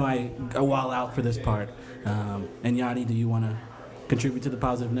 Correct. I know I go all out for this part. And Yadi, do you want to contribute to the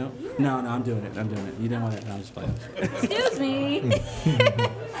positive note? No, I'm doing it. You didn't want it. No, I'm just playing. Excuse me.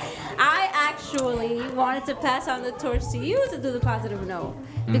 I actually wanted to pass on the torch to you to do the positive note.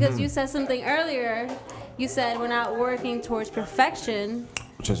 Because you said something earlier. You said we're not working towards perfection.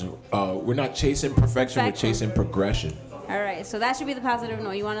 We're not chasing perfection, we're chasing progression. All right, so that should be the positive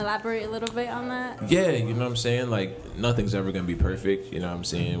note. You want to elaborate a little bit on that? Yeah, you know what I'm saying? Like, nothing's ever going to be perfect, you know what I'm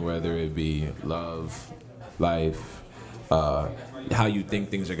saying? Whether it be love, life, how you think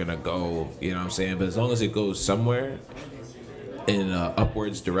things are going to go, you know what I'm saying? But as long as it goes somewhere in an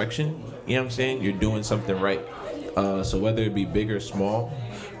upwards direction, you know what I'm saying? You're doing something right. So whether it be big or small,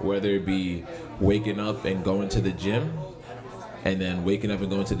 whether it be waking up and going to the gym, and then waking up and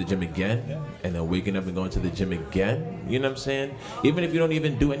going to the gym again, and then waking up and going to the gym again, you know what I'm saying? Even if you don't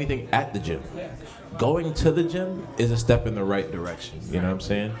even do anything at the gym, going to the gym is a step in the right direction, you know what I'm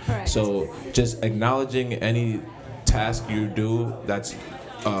saying? Correct. So just acknowledging any task you do that's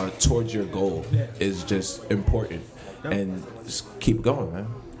towards your goal is just important. And just keep going, man.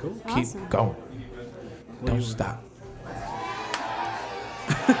 Cool. Awesome. Keep going. Don't stop.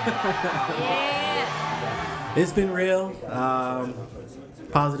 Yeah. It's been real.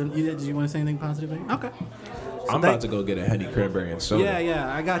 Positive. Did you want to say anything positive? Okay. I'm about to go get a Henny Cranberry and soda.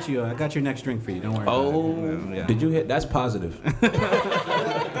 Yeah. I got you. I got your next drink for you. Don't worry. Oh, about it. Yeah. did you hit? That's positive.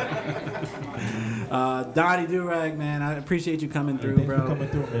 Donnie Durag, man, I appreciate you coming through, Thanks bro. for coming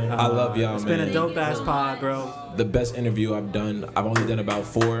through, man. I love y'all, It's man. been a dope ass pod, bro. The best interview I've done. I've only done about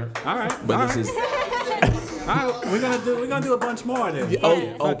 4. All right. But all this right. is. All right, we're gonna do a bunch more then.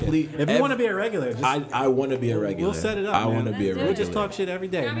 Oh, Fuck it. please. If you want to be a regular, just, I want to be a regular. we'll set it up. I man. want to be a Let's do it. regular. We'll just talk shit every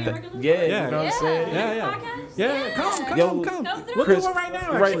day, man. Yeah, Yeah. you know what I'm saying? Yeah. Come. Yo, Come. Come through. We'll Chris, do one right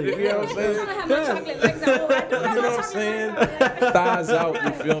now, right, actually. you know what I'm saying? I'm gonna have my chocolate legs out. You know what I'm saying? Thighs out,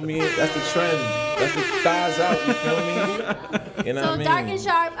 you feel me? That's the trend. That's the thighs out, you feel me? You know So what I mean? Dark and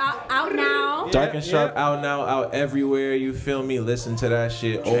Sharp out now. Dark and Sharp out now, out everywhere, you feel me? Listen to that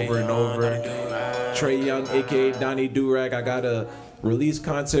shit over and over. Trey Young, aka Donnie Durag. I got a release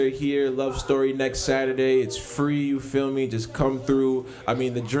concert here, Love Story next Saturday. It's free, you feel me? Just come through. I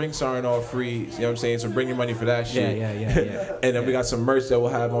mean, the drinks aren't all free, you know what I'm saying? So bring your money for that shit. Yeah. And then we got some merch that we'll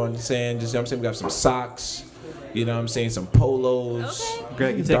have on saying, just, you know what I'm saying? We got some socks, you know what I'm saying? Some polos. Okay.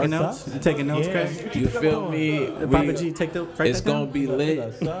 Greg, you taking notes? You taking notes, Greg? You feel me? Papa G, take the. Write It's that down? gonna be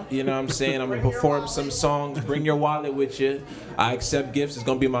lit. You know what I'm saying? I'm gonna perform some songs. Bring your wallet with you. I accept gifts. It's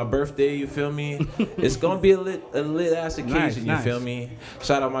gonna be my birthday. You feel me? It's gonna be a lit ass occasion. Nice. You feel me?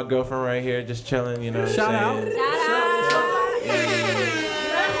 Shout out my girlfriend right here, just chilling. You know what Shout I'm out. saying?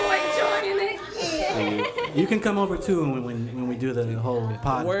 You can come over too when we do the whole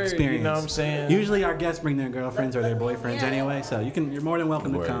pod Word, experience. you know what I'm saying? Usually our guests bring their girlfriends or their boyfriends anyway, so you're more than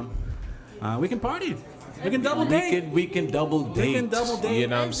welcome Word. to come. We can party. We can double date. We can double date. We can double date. You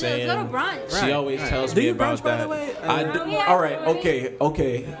know what I'm saying? Let's go to brunch. She always tells Do me you about brunch, by that. the way? I do. Yeah, All right. absolutely.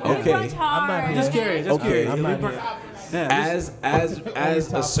 Okay. Brunch hard. I'm Just curious. Okay. I'm not here. Yeah,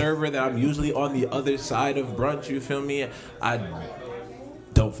 As a server that I'm usually on the other side of brunch, you feel me? I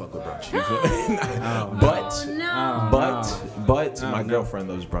don't fuck with brunch. You feel me? But my girlfriend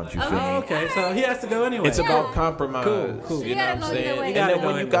loves brunch. You feel me? okay, so he has to go anyway. It's about compromise. Cool. You know what I'm saying? You And gotta then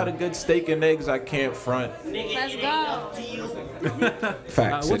when you got a good steak and eggs, I can't front. Let's go.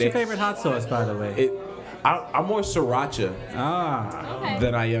 Facts. What's your favorite hot sauce, by the way? I'm more sriracha Okay.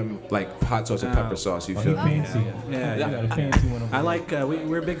 than I am like hot sauce and pepper sauce. You feel me? Fancy. Yeah, You got a fancy one over I like.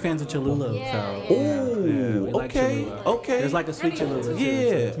 We're big fans of Cholula. Yeah. So. Ooh, we like okay, Cholula. okay. There's like a sweet Cholula. too.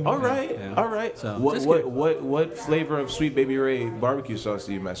 Yeah. All right. Yeah. All right. So, what just what flavor of Sweet Baby Ray barbecue sauce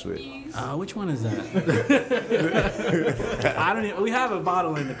do you mess with? Which one is that? I don't even. We have a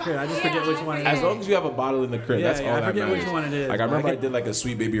bottle in the crib. I just forget which one it As is. long as you have a bottle in the crib, that's all I that forget matters. which one it is. Like I remember I can- did like a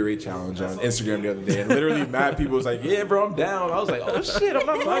Sweet Baby Ray challenge on Instagram the other day, and literally really mad people was like, yeah, bro, I'm down. I was like, oh shit, I'm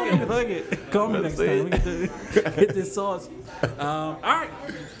not fucking. Fuck it. Call me next time. We get this sauce. All right.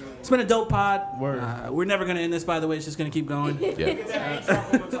 It's been a dope pod. We're never going to end this, by the way. It's just going to keep going.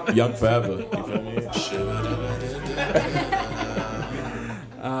 Yeah. Young forever. You feel me?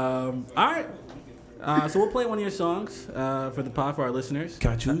 All right. So we'll play one of your songs for the pod for our listeners.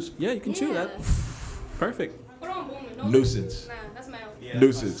 Can I choose? Yeah, you can choose that. Perfect. Hold on, booming. No Nuisance. Nah, that's Mel. Yeah,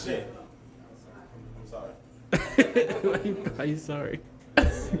 Nuisance. I'm sorry. Why are you sorry? I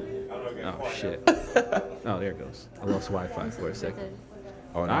don't get Oh, shit. Oh, there it goes. I lost Wi-Fi for a second.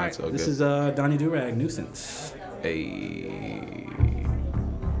 Oh, no, All right. it's all This good. is Donnie Durag, Nuisance. Hey.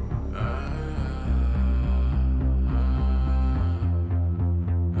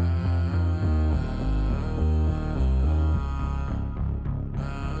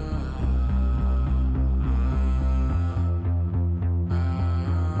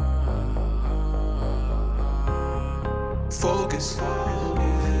 Focus,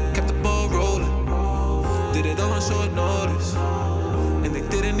 kept the ball rolling, did it all on short notice, and they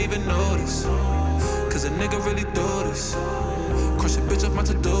didn't even notice, cause a nigga really do this, crush a bitch off my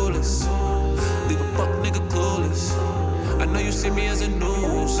to-do list, leave a fuck nigga clueless, I know you see me as a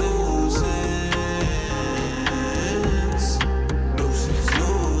nuisance, nuisance,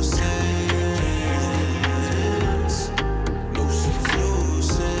 nuisance.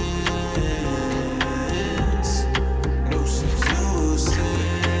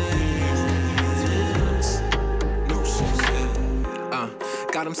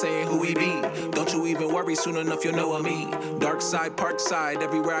 Got him saying who he be. Don't you even worry, soon enough you'll know what I mean. Dark side, park side,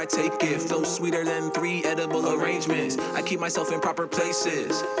 everywhere I take it. Flow sweeter than 3 edible arrangements. I keep myself in proper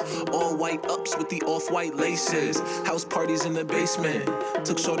places. All white ups with the off-white laces. House parties in the basement.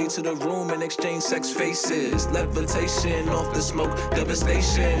 Took shorty to the room and exchanged sex faces. Levitation off the smoke,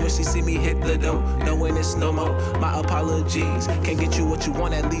 devastation. When she see me hit the dough, knowing it's no more. My apologies. Can't get you what you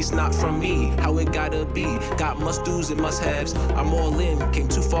want, at least not from me. How it gotta be. Got must-dos and must-haves. I'm all in. Came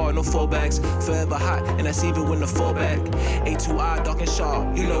too far, no fallbacks. Forever hot, and that's even when the fallback. A2I, dark and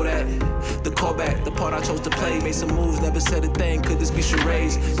sharp, you know that. The callback, the part I chose to play. Made some moves, never said a thing. Could this be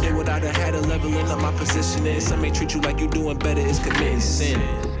charades? Did what I'd have had a leveling up my positioning. Some may treat you like you doing better, it's committing sin.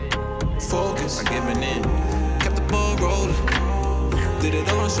 Focus, I'm giving in. Kept the ball rolling. Did it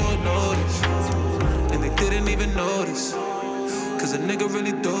all on short notice. And they didn't even notice. Cause a nigga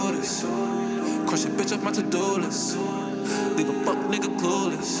really do this. Crush a bitch off my to-do list. Leave a fuck nigga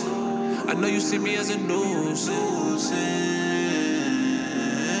clueless. I know you see me as a nuisance.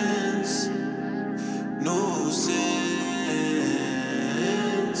 Nuisance.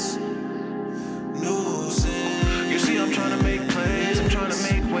 Nuisance. You see, I'm trying to make plays. I'm trying to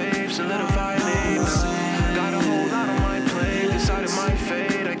make waves, solidify names. Got a whole lot on my plate. Decided my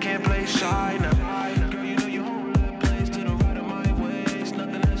fate. I can't play shy now. Girl, you know you hold that place to the right of my waist.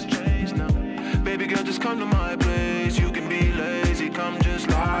 Nothing has changed now. Baby girl, just come to my place. You can be lazy, come just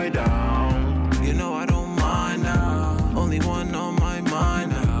lie down.